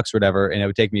 $1,000 or whatever, and it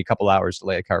would take me a couple hours to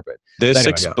lay a carpet. This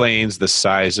explains the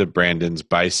size of Brandon's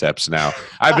biceps now.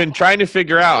 I've been trying to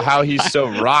figure out how he's so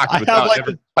rocked without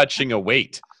ever touching a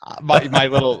weight. My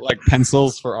little like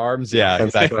pencils for arms. Yeah,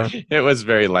 exactly. It was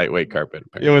very lightweight carpet.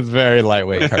 It was very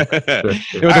lightweight carpet.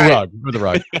 It was a rug. It was a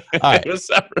rug. All right.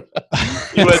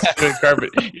 He wasn't doing carpet.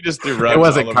 He just threw rugs. It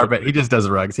wasn't carpet. He just does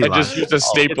rugs. He just used a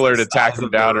stapler to tack them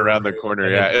down around the corner.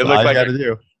 Yeah, it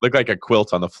looked like a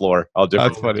quilt on the floor. All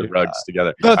different rugs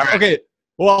together. Okay.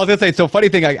 Well, I was gonna say, so funny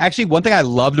thing. One thing I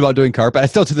loved about doing carpet, I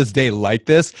still to this day like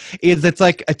this, is it's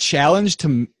like a challenge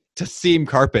to seam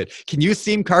carpet. Can you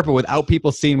seam carpet without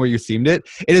people seeing where you seamed it?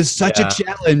 It is such a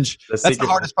challenge. That's the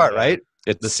hardest part, right?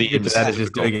 It's the secret to that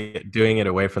is just doing it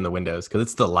away from the windows because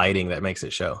it's the lighting that makes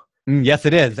it show. Yes,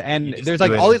 it is. And there's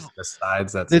like all these the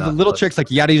sides. There's little tricks,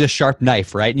 like you got to use a sharp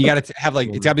knife, right? And you got to have like,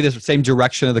 it's got to be the same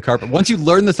direction of the carpet. Once you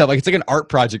learn this stuff, like it's like an art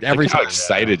project every time. How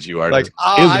excited you are. Like,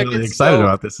 I'm really excited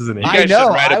about this, isn't he? You guys should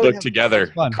write a book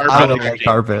together.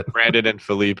 Carpet. Brandon and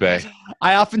Felipe.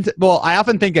 I often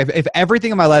think if everything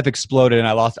in my life exploded and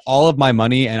I lost all of my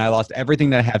money and I lost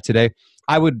everything that I have today,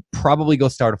 I would probably go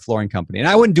start a flooring company. And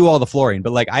I wouldn't do all the flooring,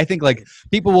 but like I think like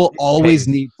people will always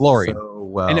need flooring,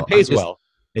 and it pays well.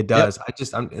 It does. Yep.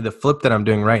 I'm the flip that I'm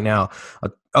doing right now.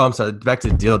 I'm sorry. Back to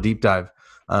the deal deep dive.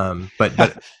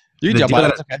 But you jump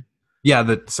on it. Okay.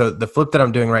 Yeah. So the flip that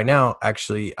I'm doing right now,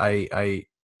 actually, I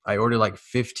ordered like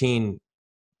 15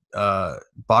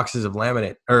 boxes of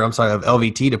laminate, or I'm sorry, of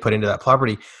LVT to put into that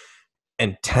property,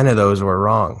 and 10 of those were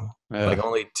wrong. Like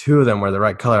only 2 of them were the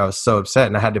right color. I was so upset,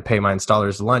 and I had to pay my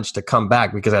installer's lunch to come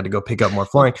back because I had to go pick up more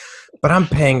flooring. But I'm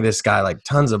paying this guy like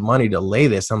tons of money to lay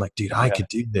this. I'm like, dude, I could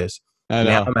do this.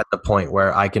 Now I'm at the point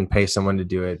where I can pay someone to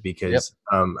do it because,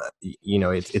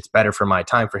 it's better for my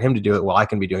time for him to do it while I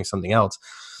can be doing something else.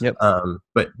 Yep.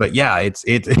 But yeah,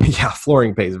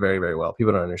 flooring pays very, very well.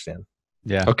 People don't understand.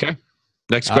 Yeah. Okay.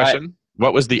 Next question. Right.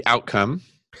 What was the outcome?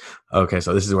 Okay.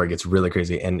 So this is where it gets really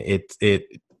crazy, and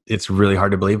it's really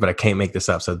hard to believe, but I can't make this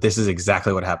up. So this is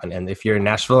exactly what happened. And if you're in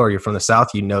Nashville or you're from the South,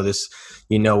 you know this,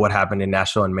 what happened in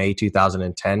Nashville in May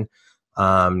 2010.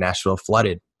 Nashville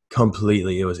flooded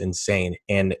completely. It was insane.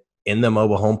 And in the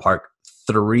mobile home park,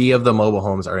 3 of the mobile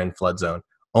homes are in flood zone,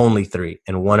 only 3.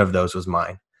 And one of those was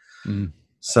mine.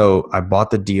 So I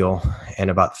bought the deal, and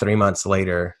about 3 months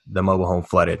later, the mobile home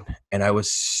flooded. And I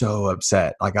was so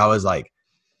upset.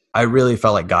 I really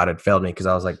felt like God had failed me because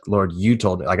I was like, Lord, you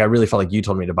told me. Like, I really felt like you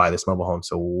told me to buy this mobile home.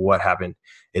 So what happened?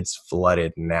 It's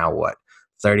flooded. Now what?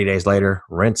 30 days later,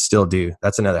 rent's still due.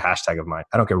 That's another hashtag of mine.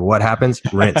 I don't care what happens,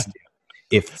 rent's due.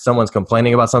 If someone's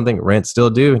complaining about something, rent's still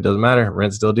due. It doesn't matter.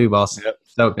 Rent's still due, boss.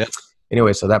 So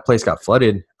anyway, so that place got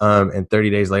flooded. And 30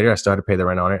 days later, I still had to pay the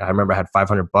rent on it. I remember I had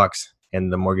 $500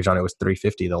 and the mortgage on it was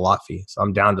 $350, the lot fee. So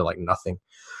I'm down to like nothing.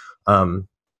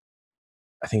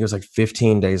 I think it was like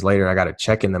 15 days later, I got a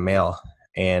check in the mail,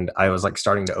 and I was like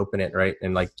starting to open it, right?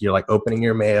 And like you're like opening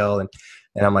your mail, and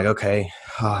I'm like, okay,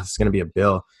 it's gonna be a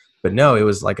bill. But no, it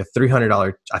was like a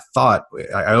 $300. I thought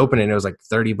I opened it and it was like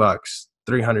 $30,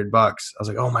 $300. I was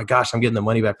like, oh my gosh, I'm getting the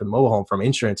money back from the mobile home from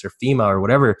insurance or FEMA or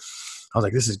whatever. I was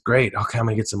like, this is great. Okay, I'm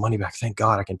gonna get some money back. Thank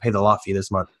God, I can pay the lot fee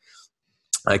this month.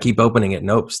 I keep opening it.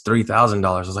 Nope, it's $3,000.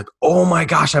 I was like, oh my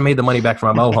gosh, I made the money back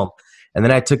from my mobile home. And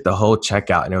then I took the whole check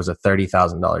out, and it was a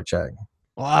 $30,000 check.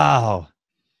 Wow.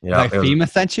 Yeah. Like FEMA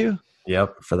sent you?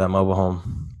 Yep, for that mobile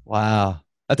home. Wow.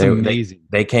 That's They, amazing.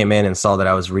 they came in and saw that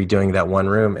I was redoing that one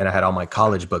room, and I had all my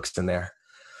college books in there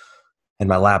and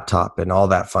my laptop and all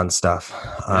that fun stuff.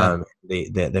 Yeah.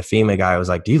 The FEMA guy was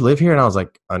like, "Do you live here?" And I was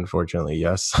like, "Unfortunately,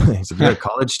 yes." He said, "You're a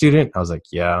college student?" I was like,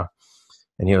 "Yeah."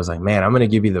 And he was like, "Man, I'm going to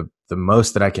give you the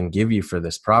most that I can give you for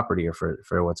this property or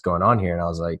for what's going on here." And I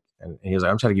was like, and he was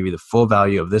like, "I'm trying to give you the full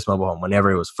value of this mobile home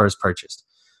whenever it was first purchased."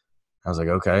 I was like,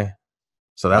 "Okay."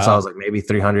 So that's why I Wow. was like, maybe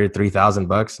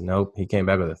 $3,000. Nope. He came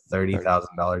back with a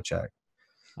 $30,000 check.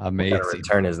 What kind of Amazing.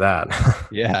 return is that?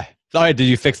 Yeah. Sorry, did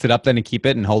you fix it up then and keep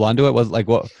it and hold on to it? Was like,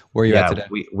 what, where are you at Yeah,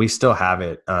 today? we still have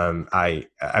it. I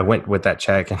went with that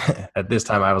check, and at this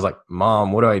time I was like,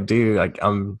 "Mom, what do I do? Like,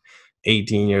 I'm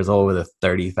 18 years old with a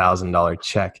 $30,000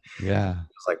 check." Yeah.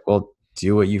 It's like, well,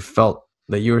 do what you felt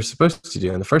that you were supposed to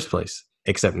do in the first place.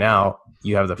 Except now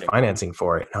you have the financing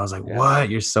for it. And I was like, Yeah. what?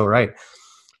 You're so right.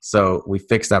 So we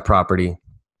fixed that property.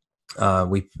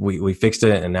 We fixed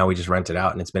it, and now we just rent it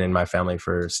out, and it's been in my family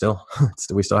for still.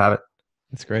 We still have it.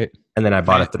 That's great. And then I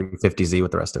bought a 350Z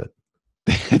with the rest of it.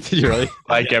 Did you really?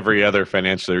 Like every other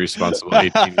financially responsible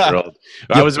 18-year-old.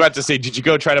 I was about to say, did you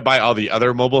go try to buy all the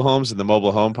other mobile homes in the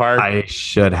mobile home park? I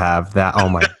should have that. Oh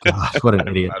my gosh, what an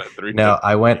idiot! No,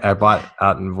 I went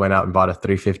out and bought a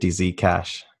 350Z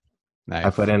cash. Nice. I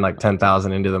put in like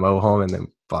 10,000 into the mobile home and then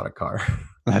bought a car.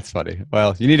 That's funny.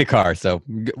 Well, you need a car, so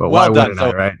But well why done. wouldn't So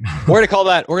I, right? we're gonna call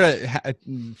that. We're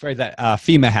gonna phrase that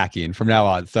FEMA hacking from now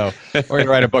on. So we're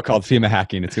gonna write a book called FEMA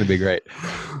Hacking. It's gonna be great.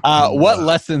 What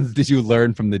lessons did you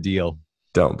learn from the deal?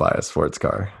 Don't buy a sports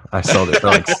car. I sold it for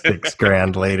like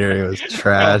 $6,000 later. It was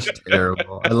trash,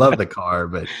 terrible. I love the car,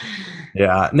 but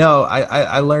yeah, no.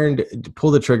 I learned to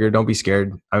pull the trigger. Don't be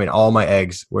scared. I mean, all my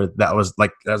eggs that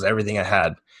was everything I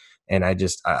had. And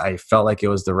I felt like it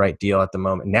was the right deal at the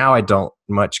moment. Now I don't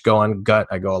much go on gut.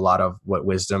 I go a lot of what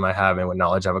wisdom I have and what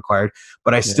knowledge I've acquired.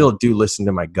 But I still do listen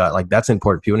to my gut. Like, that's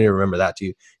important. People need to remember that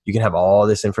too. You can have all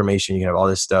this information, you can have all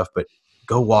this stuff, but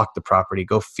go walk the property,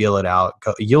 go feel it out.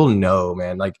 You'll know,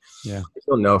 man. Like,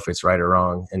 you'll know if it's right or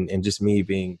wrong. And just me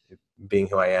being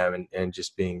who I am and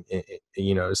just being,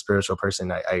 a spiritual person,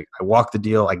 I walk the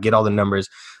deal. I get all the numbers.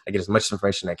 I get as much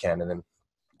information as I can, and then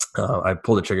I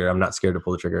pull the trigger. I'm not scared to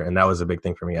pull the trigger. And that was a big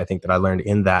thing for me. I think that I learned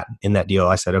in that deal,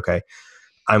 I said, okay,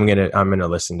 I'm going to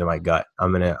listen to my gut.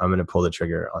 I'm going to pull the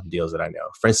trigger on deals that I know.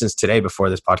 For instance, today, before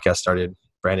this podcast started,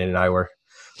 Brandon and I were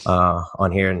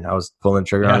on here, and I was pulling the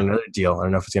trigger on another deal. I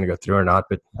don't know if it's going to go through or not,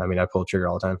 but I mean, I pull the trigger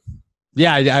all the time.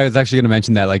 Yeah. I was actually going to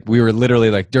mention that. Like, we were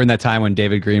literally like during that time when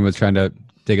David Green was trying to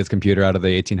dig his computer out of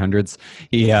the 1800s,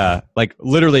 he like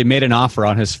literally made an offer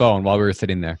on his phone while we were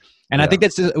sitting there. And I think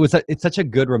it's such a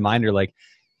good reminder. Like,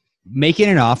 making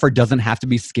an offer doesn't have to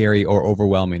be scary or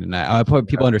overwhelming. And I hope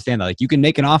people understand that. Like, you can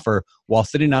make an offer while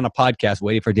sitting on a podcast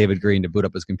waiting for David Green to boot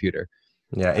up his computer.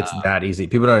 Yeah, it's that easy.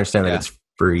 People don't understand that it's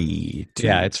free.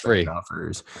 It's free.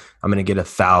 Offers. I'm going to get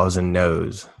 1,000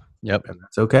 no's. Yep. And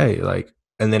that's okay. Like,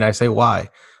 and then I say why.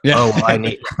 Yeah. Oh, well, I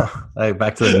need like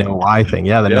back to the no why thing.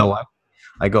 Yeah, no why.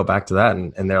 I go back to that,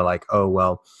 and they're like, oh,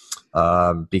 well,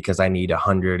 because I need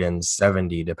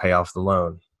 170 to pay off the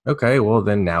loan. Okay, well,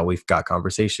 then now we've got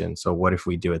conversation. So what if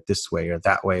we do it this way or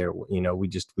that way, or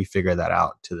we figure that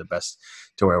out to the best,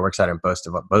 to where it works out in both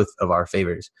of our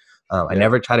favors. I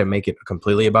never try to make it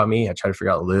completely about me. I try to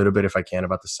figure out a little bit, if I can,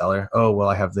 about the seller. Oh, well,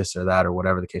 I have this or that or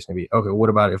whatever the case may be. Okay, what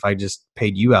about if I just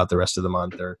paid you out the rest of the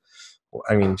month, or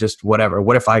I mean, just whatever.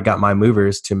 What if I got my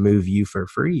movers to move you for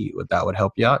free? That would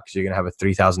help you out, because you're going to have a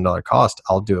 $3,000 cost.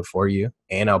 I'll do it for you,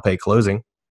 and I'll pay closing.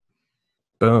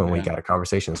 Boom, we got a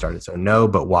conversation started. So no,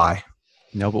 but why?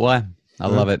 No, but why? I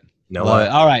love it. No, love why? it.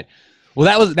 All right.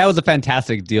 Well, that was a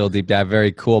fantastic deal, Deep Dive.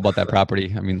 Very cool about that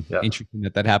property. I mean, interesting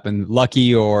that happened.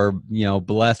 Lucky or,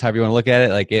 blessed, however you want to look at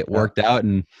it. Like, it worked out,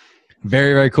 and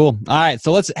very, very cool. All right.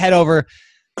 So let's head over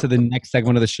to the next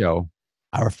segment of the show,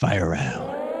 our fire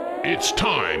round. It's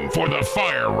time for the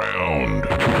fire round.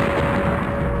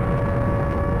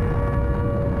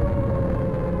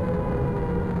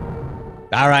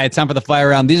 All right, it's time for the fire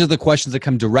round. These are the questions that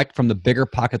come direct from the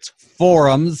BiggerPockets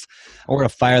forums. We're going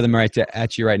to fire them right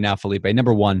at you right now, Felipe.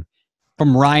 Number one,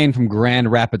 from Ryan from Grand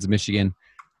Rapids, Michigan.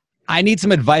 I need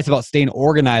some advice about staying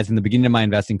organized in the beginning of my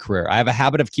investing career. I have a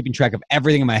habit of keeping track of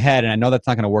everything in my head, and I know that's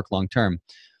not going to work long term.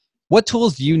 What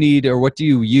tools do you need, or what do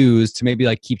you use to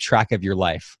maybe keep track of your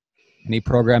life? Any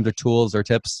programs or tools or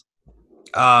tips?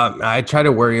 I try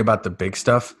to worry about the big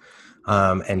stuff.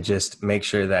 And just make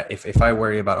sure that if I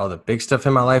worry about all the big stuff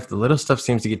in my life, the little stuff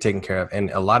seems to get taken care of.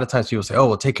 And a lot of times people say, oh,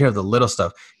 well, take care of the little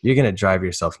stuff. You're going to drive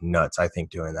yourself nuts, I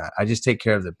think, doing that. I just take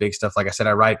care of the big stuff. Like I said,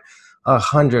 I write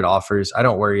 100 offers. I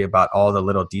don't worry about all the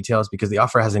little details because the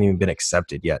offer hasn't even been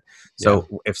accepted yet. So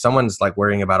if someone's like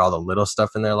worrying about all the little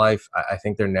stuff in their life, I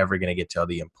think they're never going to get to all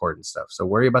the important stuff. So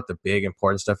worry about the big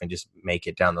important stuff and just make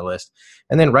it down the list,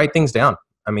 and then write things down.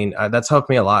 I mean, that's helped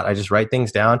me a lot. I just write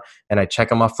things down and I check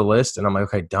them off the list and I'm like,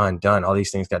 okay, done. All these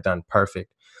things got done.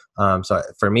 Perfect. So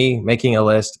for me, making a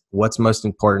list, what's most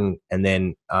important. And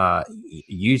then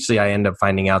usually I end up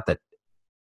finding out that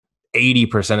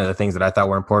 80% of the things that I thought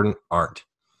were important aren't.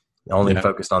 Only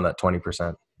focused on that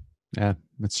 20%. Yeah,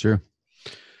 that's true.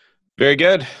 Very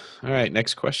good. All right,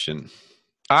 next question.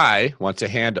 I want to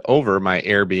hand over my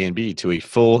Airbnb to a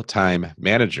full-time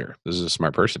manager. This is a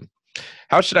smart person.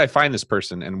 How should I find this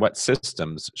person and what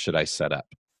systems should I set up?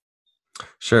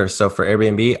 Sure. So for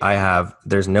Airbnb,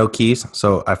 there's no keys.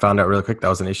 So I found out really quick that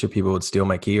was an issue. People would steal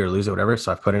my key or lose it, whatever.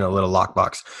 So I put in a little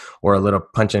lockbox or a little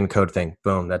punch-in code thing.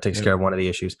 Boom. That takes care of one of the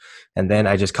issues. And then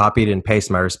I just copied and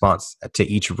pasted my response to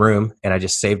each room and I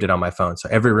just saved it on my phone. So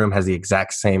every room has the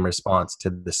exact same response to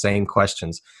the same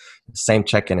questions, same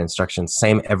check-in instructions,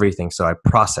 same everything. So I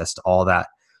processed all that.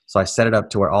 So I set it up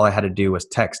to where all I had to do was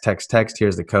text.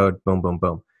 Here's the code. Boom, boom,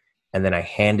 boom. And then I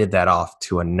handed that off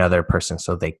to another person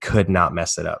so they could not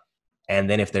mess it up. And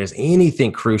then if there's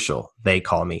anything crucial, they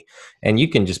call me. And you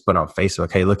can just put on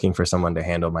Facebook, hey, looking for someone to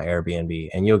handle my Airbnb,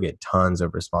 and you'll get tons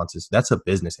of responses. That's a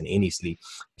business in any city.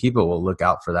 People will look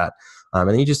out for that. And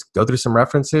then you just go through some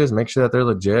references, make sure that they're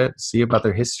legit, see about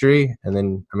their history, and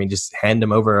then, just hand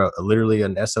them over literally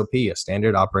an SOP, a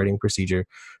standard operating procedure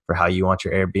for how you want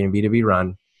your Airbnb to be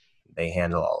run. They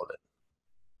handle all of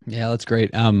it. Yeah, that's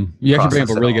great. You actually bring up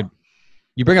a really good.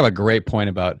 You bring up a great point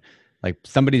about like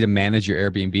somebody to manage your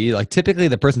Airbnb. Like typically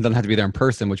the person doesn't have to be there in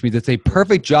person, which means it's a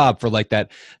perfect job for like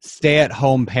that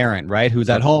stay-at-home parent, right? Who's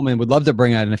at home and would love to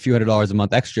bring in a few $100s a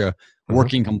month extra,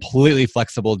 working completely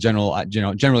flexible,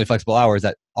 generally flexible hours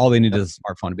that all they need is a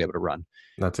smartphone to be able to run.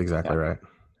 That's exactly right.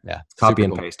 Yeah. Copy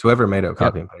and paste. Whoever made it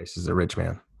copy and paste is a rich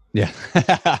man. Yeah.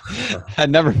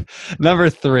 Number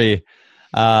 3.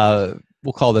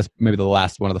 We'll call this maybe the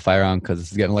last one of the fire round because this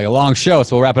is getting like a long show.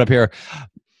 So we'll wrap it up here.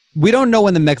 We don't know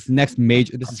when the next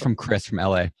major, this is from Chris from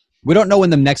LA. We don't know when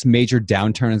the next major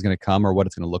downturn is going to come or what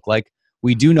it's going to look like.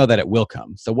 We do know that it will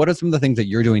come. So what are some of the things that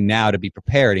you're doing now to be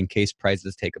prepared in case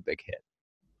prices take a big hit?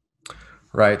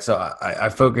 Right. So I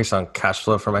focus on cash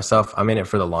flow for myself. I'm in it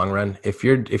for the long run. If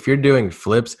you're doing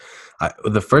flips,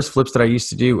 the first flips that I used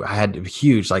to do, I had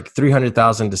huge, like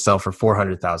 300,000 to sell for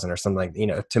 400,000 or something like,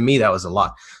 to me, that was a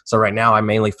lot. So right now I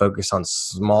mainly focus on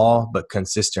small, but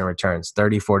consistent returns,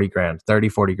 30, 40 grand.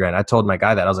 I told my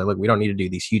guy that I was like, look, we don't need to do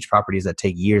these huge properties that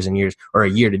take years and years or a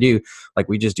year to do. Like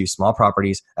we just do small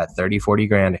properties at 30, 40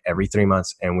 grand every 3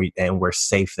 months. And we're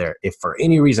safe there. If for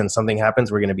any reason something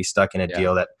happens, we're going to be stuck in a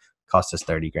deal that cost us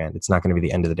 30 grand. It's not going to be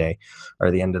the end of the day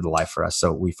or the end of the life for us.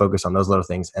 So we focus on those little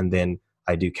things. And then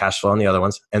I do cash flow on the other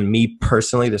ones. And me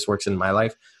personally, this works in my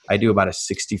life. I do about a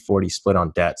 60-40 split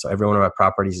on debt. So every one of my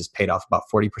properties is paid off about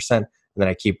 40%. And then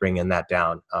I keep bringing that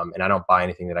down. And I don't buy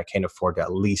anything that I can't afford to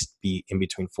at least be in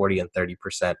between 40 and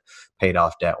 30% paid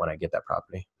off debt when I get that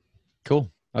property. Cool.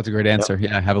 That's a great answer.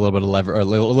 Yep. Yeah, have a little bit of lever, or a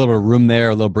little bit of room there,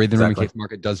 a little breathing room in case the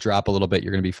market does drop a little bit.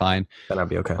 You're going to be fine. Then I'll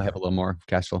be okay. I'll have a little more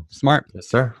cash flow. Smart. Yes,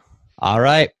 sir. All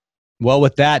right. Well,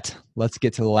 with that, let's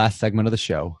get to the last segment of the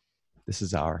show. This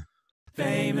is our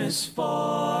Famous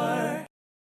Four.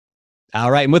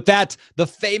 All right. And with that, the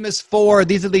Famous Four.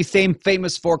 These are the same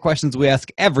Famous Four questions we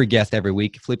ask every guest every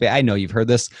week. Felipe, I know you've heard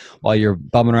this while you're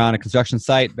bumming around a construction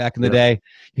site back in the day.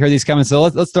 You hear these coming. So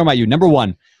let's throw them at you. Number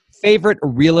 1, favorite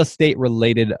real estate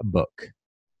related book.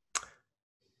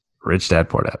 Rich Dad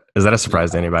Poor Dad. Is that a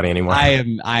surprise to anybody anymore?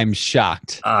 I'm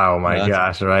shocked. Oh my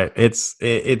gosh! Right. It's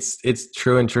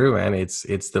true and true, man.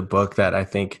 It's the book that I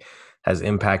think has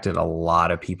impacted a lot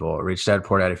of people. Rich Dad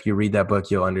Poor Dad. If you read that book,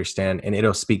 you'll understand, and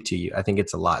it'll speak to you. I think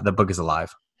it's a lot. The book is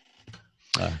alive.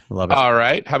 Love it. All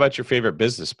right. How about your favorite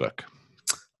business book?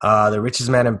 The Richest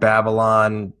Man in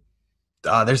Babylon.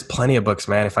 There's plenty of books,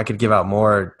 man. If I could give out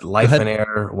more, Life and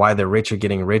Air, Why the Rich Are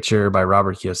Getting Richer by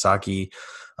Robert Kiyosaki.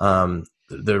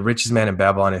 The Richest Man in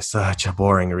Babylon is such a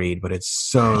boring read, but it's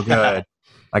so good.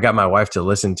 I got my wife to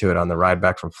listen to it on the ride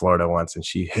back from Florida once, and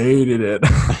she hated it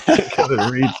because it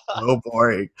reads so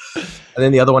boring. And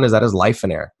then the other one is Life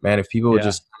and Air. Man, if people would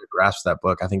just grasp that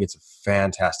book, I think it's a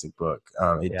fantastic book.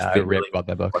 I really about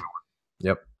that book.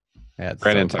 Yep. Yeah,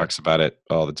 Brandon talks about it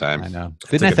all the time. I know.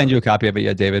 Didn't I send you a copy of it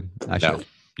yet, David? I should. No,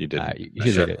 you didn't.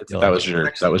 You should read it.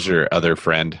 That was your other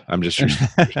friend. I'm just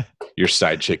your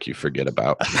side chick you forget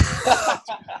about.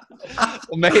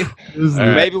 Well,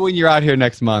 maybe when you're out here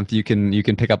next month, you can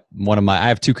pick up one of my. I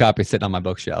have 2 copies sitting on my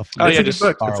bookshelf. Oh It's yeah, a good just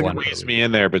book. It's a good squeeze me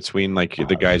in there between like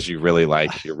the guys you really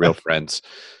like, your real friends.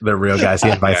 The real guys he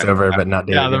invites Yeah. over, but not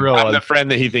David. Yeah, the real I'm one. the friend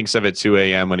that he thinks of at 2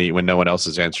 a.m. when no one else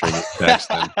is answering his text.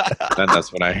 Then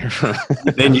that's when I hear from.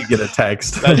 Then you get a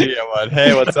text. Then you get one.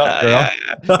 Hey, what's up, girl? Yeah.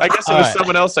 I guess it All was right.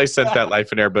 someone else I sent that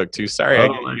Life and Air book to. Sorry, I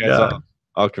Oh get my you guys God.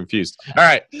 all confused. All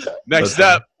right, next That's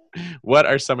up, what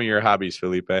are some of your hobbies,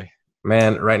 Felipe?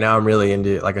 Man, right now I'm really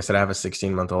into, like I said, I have a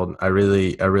 16-month-old. I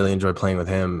really enjoy playing with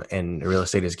him, and real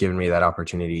estate has given me that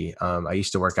opportunity. I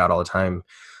used to work out all the time.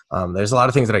 There's a lot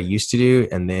of things that I used to do,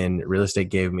 and then real estate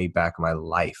gave me back my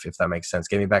life, if that makes sense.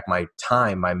 Gave me back my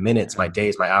time, my minutes, my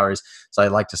days, my hours. So I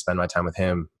like to spend my time with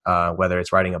him, whether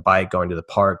it's riding a bike, going to the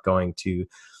park, going to,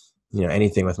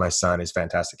 anything with my son is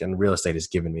fantastic. And real estate has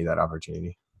given me that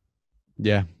opportunity.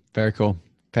 Yeah, very cool.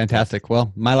 Fantastic.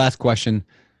 Well, my last question.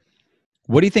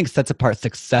 What do you think sets apart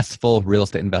successful real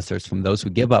estate investors from those who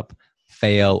give up,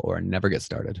 fail, or never get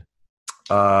started?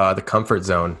 The comfort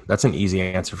zone. That's an easy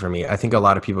answer for me. I think a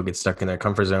lot of people get stuck in their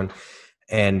comfort zone.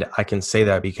 And I can say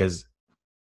that because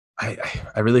I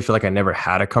really feel like I never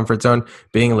had a comfort zone.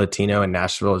 Being a Latino in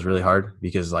Nashville is really hard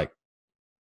because like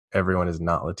everyone is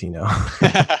not Latino.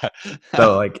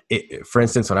 So like, for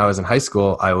instance, when I was in high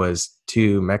school, I was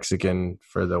too Mexican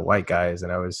for the white guys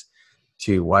and I was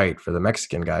too white for the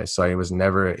Mexican guys. So I was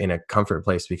never in a comfort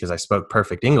place because I spoke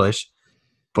perfect English,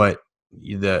 but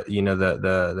the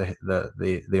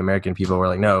American people were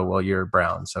like, no, well, you're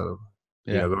brown. So,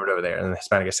 go over there. And the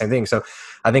Hispanic is the same thing. So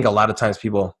I think a lot of times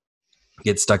people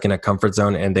get stuck in a comfort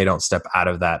zone and they don't step out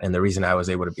of that. And the reason I was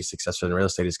able to be successful in real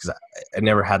estate is because I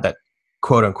never had that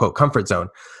quote unquote comfort zone.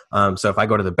 So if I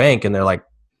go to the bank and they're like,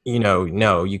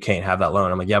 no, you can't have that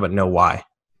loan. I'm like, yeah, but no, why?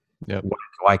 Yep.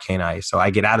 Why can't I? So I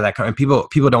get out of that. And people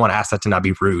don't want to ask that to not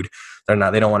be rude. They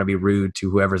don't want to be rude to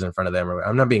whoever's in front of them.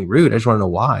 I'm not being rude. I just want to know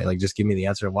why. Like, just give me the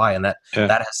answer of why. And that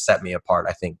has set me apart.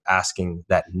 I think asking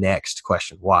that next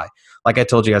question, why? Like I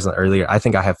told you guys earlier, I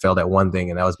think I have failed at one thing,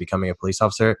 and that was becoming a police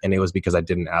officer. And it was because I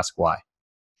didn't ask why.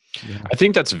 Yeah. I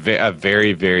think that's a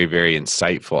very, very, very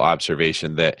insightful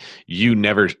observation that you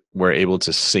never were able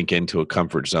to sink into a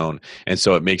comfort zone. And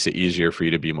so it makes it easier for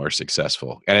you to be more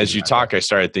successful. And as you talk, I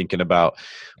started thinking about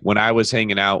when I was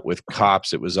hanging out with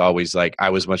cops, it was always like I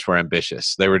was much more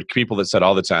ambitious. There were people that said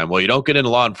all the time, well, you don't get into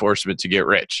law enforcement to get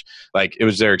rich. Like it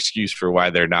was their excuse for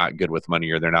why they're not good with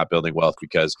money or they're not building wealth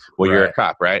because, well, you're a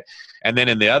cop, right? And then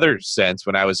in the other sense,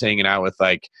 when I was hanging out with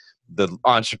like the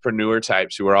entrepreneur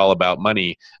types who were all about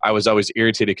money, I was always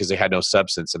irritated because they had no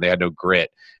substance and they had no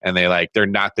grit. And they're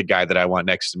not the guy that I want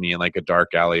next to me in like a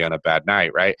dark alley on a bad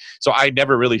night. Right. So I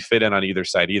never really fit in on either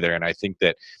side either. And I think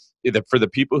that for the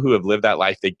people who have lived that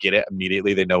life, they get it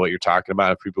immediately. They know what you're talking about.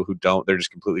 And people who don't, they're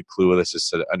just completely clueless as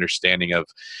to the understanding of,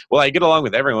 well, I get along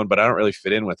with everyone, but I don't really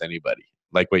fit in with anybody,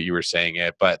 like what you were saying.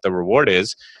 But the reward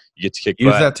is you get to kick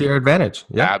Use butt. that to your advantage.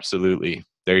 Yeah, absolutely.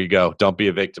 There you go. Don't be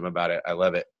a victim about it. I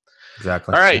love it.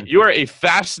 Exactly. All right. You are a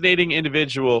fascinating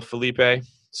individual, Felipe.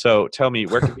 So tell me,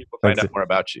 where can people find out more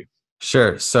about you?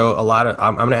 Sure. So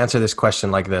I'm going to answer this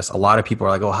question like this. A lot of people are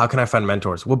like, oh, how can I find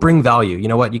mentors? Well, bring value. You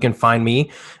know what? You can find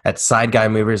me at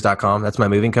sideguymovers.com. That's my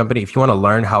moving company. If you want to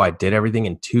learn how I did everything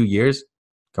in 2 years,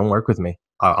 come work with me.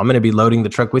 I'm going to be loading the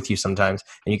truck with you sometimes,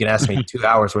 and you can ask me 2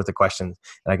 hours worth of questions,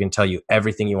 and I can tell you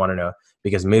everything you want to know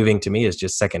because moving to me is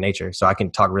just second nature. So I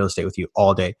can talk real estate with you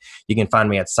all day. You can find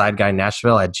me at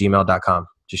sideguynashville@gmail.com.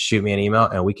 Just shoot me an email,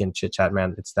 and we can chit chat,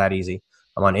 man. It's that easy.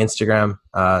 I'm on Instagram,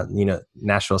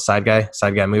 Nashville Side Guy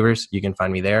Movers. You can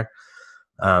find me there.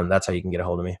 That's how you can get a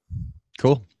hold of me.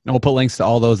 Cool. And we'll put links to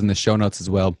all those in the show notes as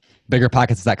well.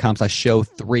 BiggerPockets.com/show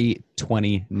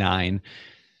 329.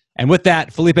 And with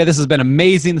that, Felipe, this has been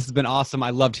amazing. This has been awesome.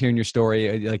 I loved hearing your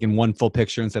story, like in one full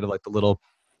picture instead of like the little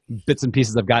bits and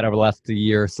pieces I've got over the last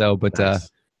year or so. But Nice.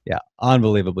 yeah,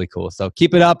 unbelievably cool. So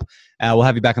keep it up. We'll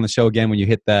have you back on the show again when you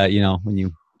hit when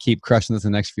you keep crushing this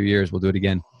in the next few years. We'll do it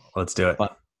again. Let's do it. Fun.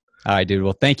 All right, dude.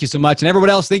 Well, thank you so much. And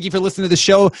everyone else, thank you for listening to the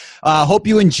show. Hope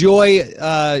you enjoy,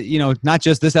 not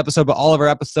just this episode, but all of our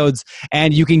episodes.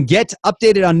 And you can get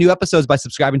updated on new episodes by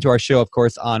subscribing to our show, of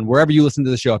course, on wherever you listen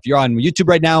to the show. If you're on YouTube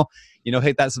right now,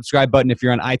 hit that subscribe button. If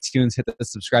you're on iTunes, hit the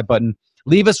subscribe button.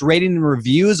 Leave us rating and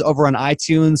reviews over on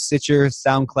iTunes, Stitcher,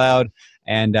 SoundCloud,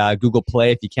 and Google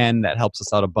Play if you can. That helps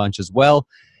us out a bunch as well.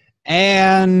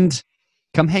 And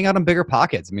come hang out on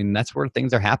BiggerPockets. I mean, that's where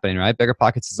things are happening, right?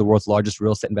 BiggerPockets is the world's largest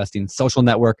real estate investing social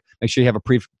network. Make sure you have a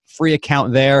free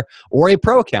account there or a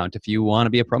pro account if you want to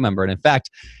be a pro member. And in fact,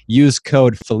 use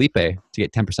code Felipe to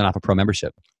get 10% off a pro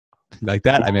membership. Like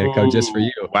that, I made a code just for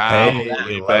you. Wow. Hey,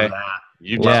 Felipe. love that.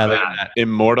 You Yeah, just look been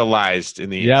immortalized in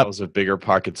the annals of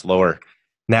BiggerPockets lore.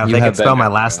 Now, if You they have can spell been- my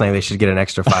last name, they should get an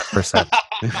extra 5%.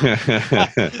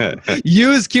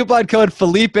 Use coupon code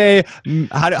Felipe.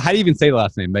 How do you even say the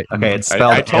last name? Okay, it's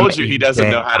spelled. I told you he doesn't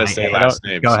know how to say Mejia. last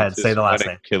names. Go ahead, It's say his the last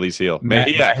one name. Achilles heel.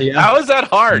 Mejia. Mejia. How is that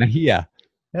hard? Mejia.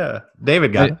 Yeah,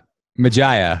 David got it.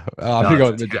 Mejia. I'm gonna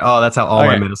go with Mejia. That's how all my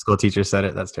Okay. middle school teachers said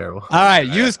it. That's terrible. All right,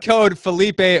 use code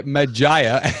Felipe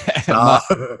Mejia.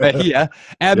 Mejia,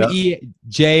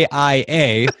 MEJIA,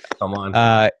 Come on.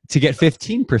 to get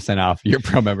 15% off your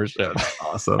pro membership.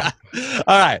 Awesome.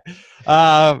 All right,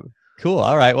 cool.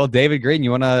 All right, well, David Green,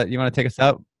 you wanna take us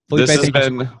out? Felipe,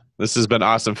 This has been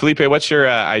awesome. Felipe, what's your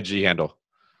IG handle?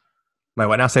 My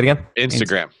what now? Say it again.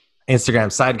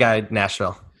 Instagram. Side Guy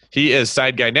Nashville. He is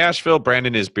Side Guy Nashville.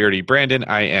 Brandon is Beardy Brandon.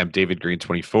 I am David Green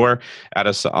 24. Add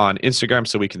us on Instagram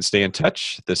so we can stay in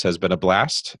touch. This has been a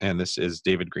blast. And this is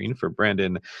David Green for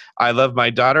Brandon. I love my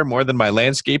daughter more than my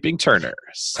landscaping Turner.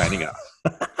 Signing off.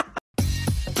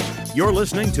 You're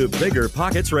listening to Bigger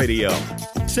Pockets Radio,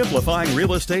 simplifying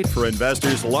real estate for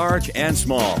investors large and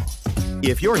small.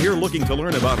 If you're here looking to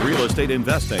learn about real estate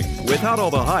investing without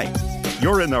all the hype,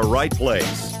 you're in the right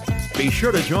place. Be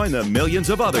sure to join the millions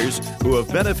of others who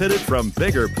have benefited from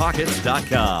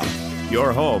BiggerPockets.com,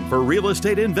 your home for real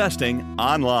estate investing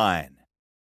online.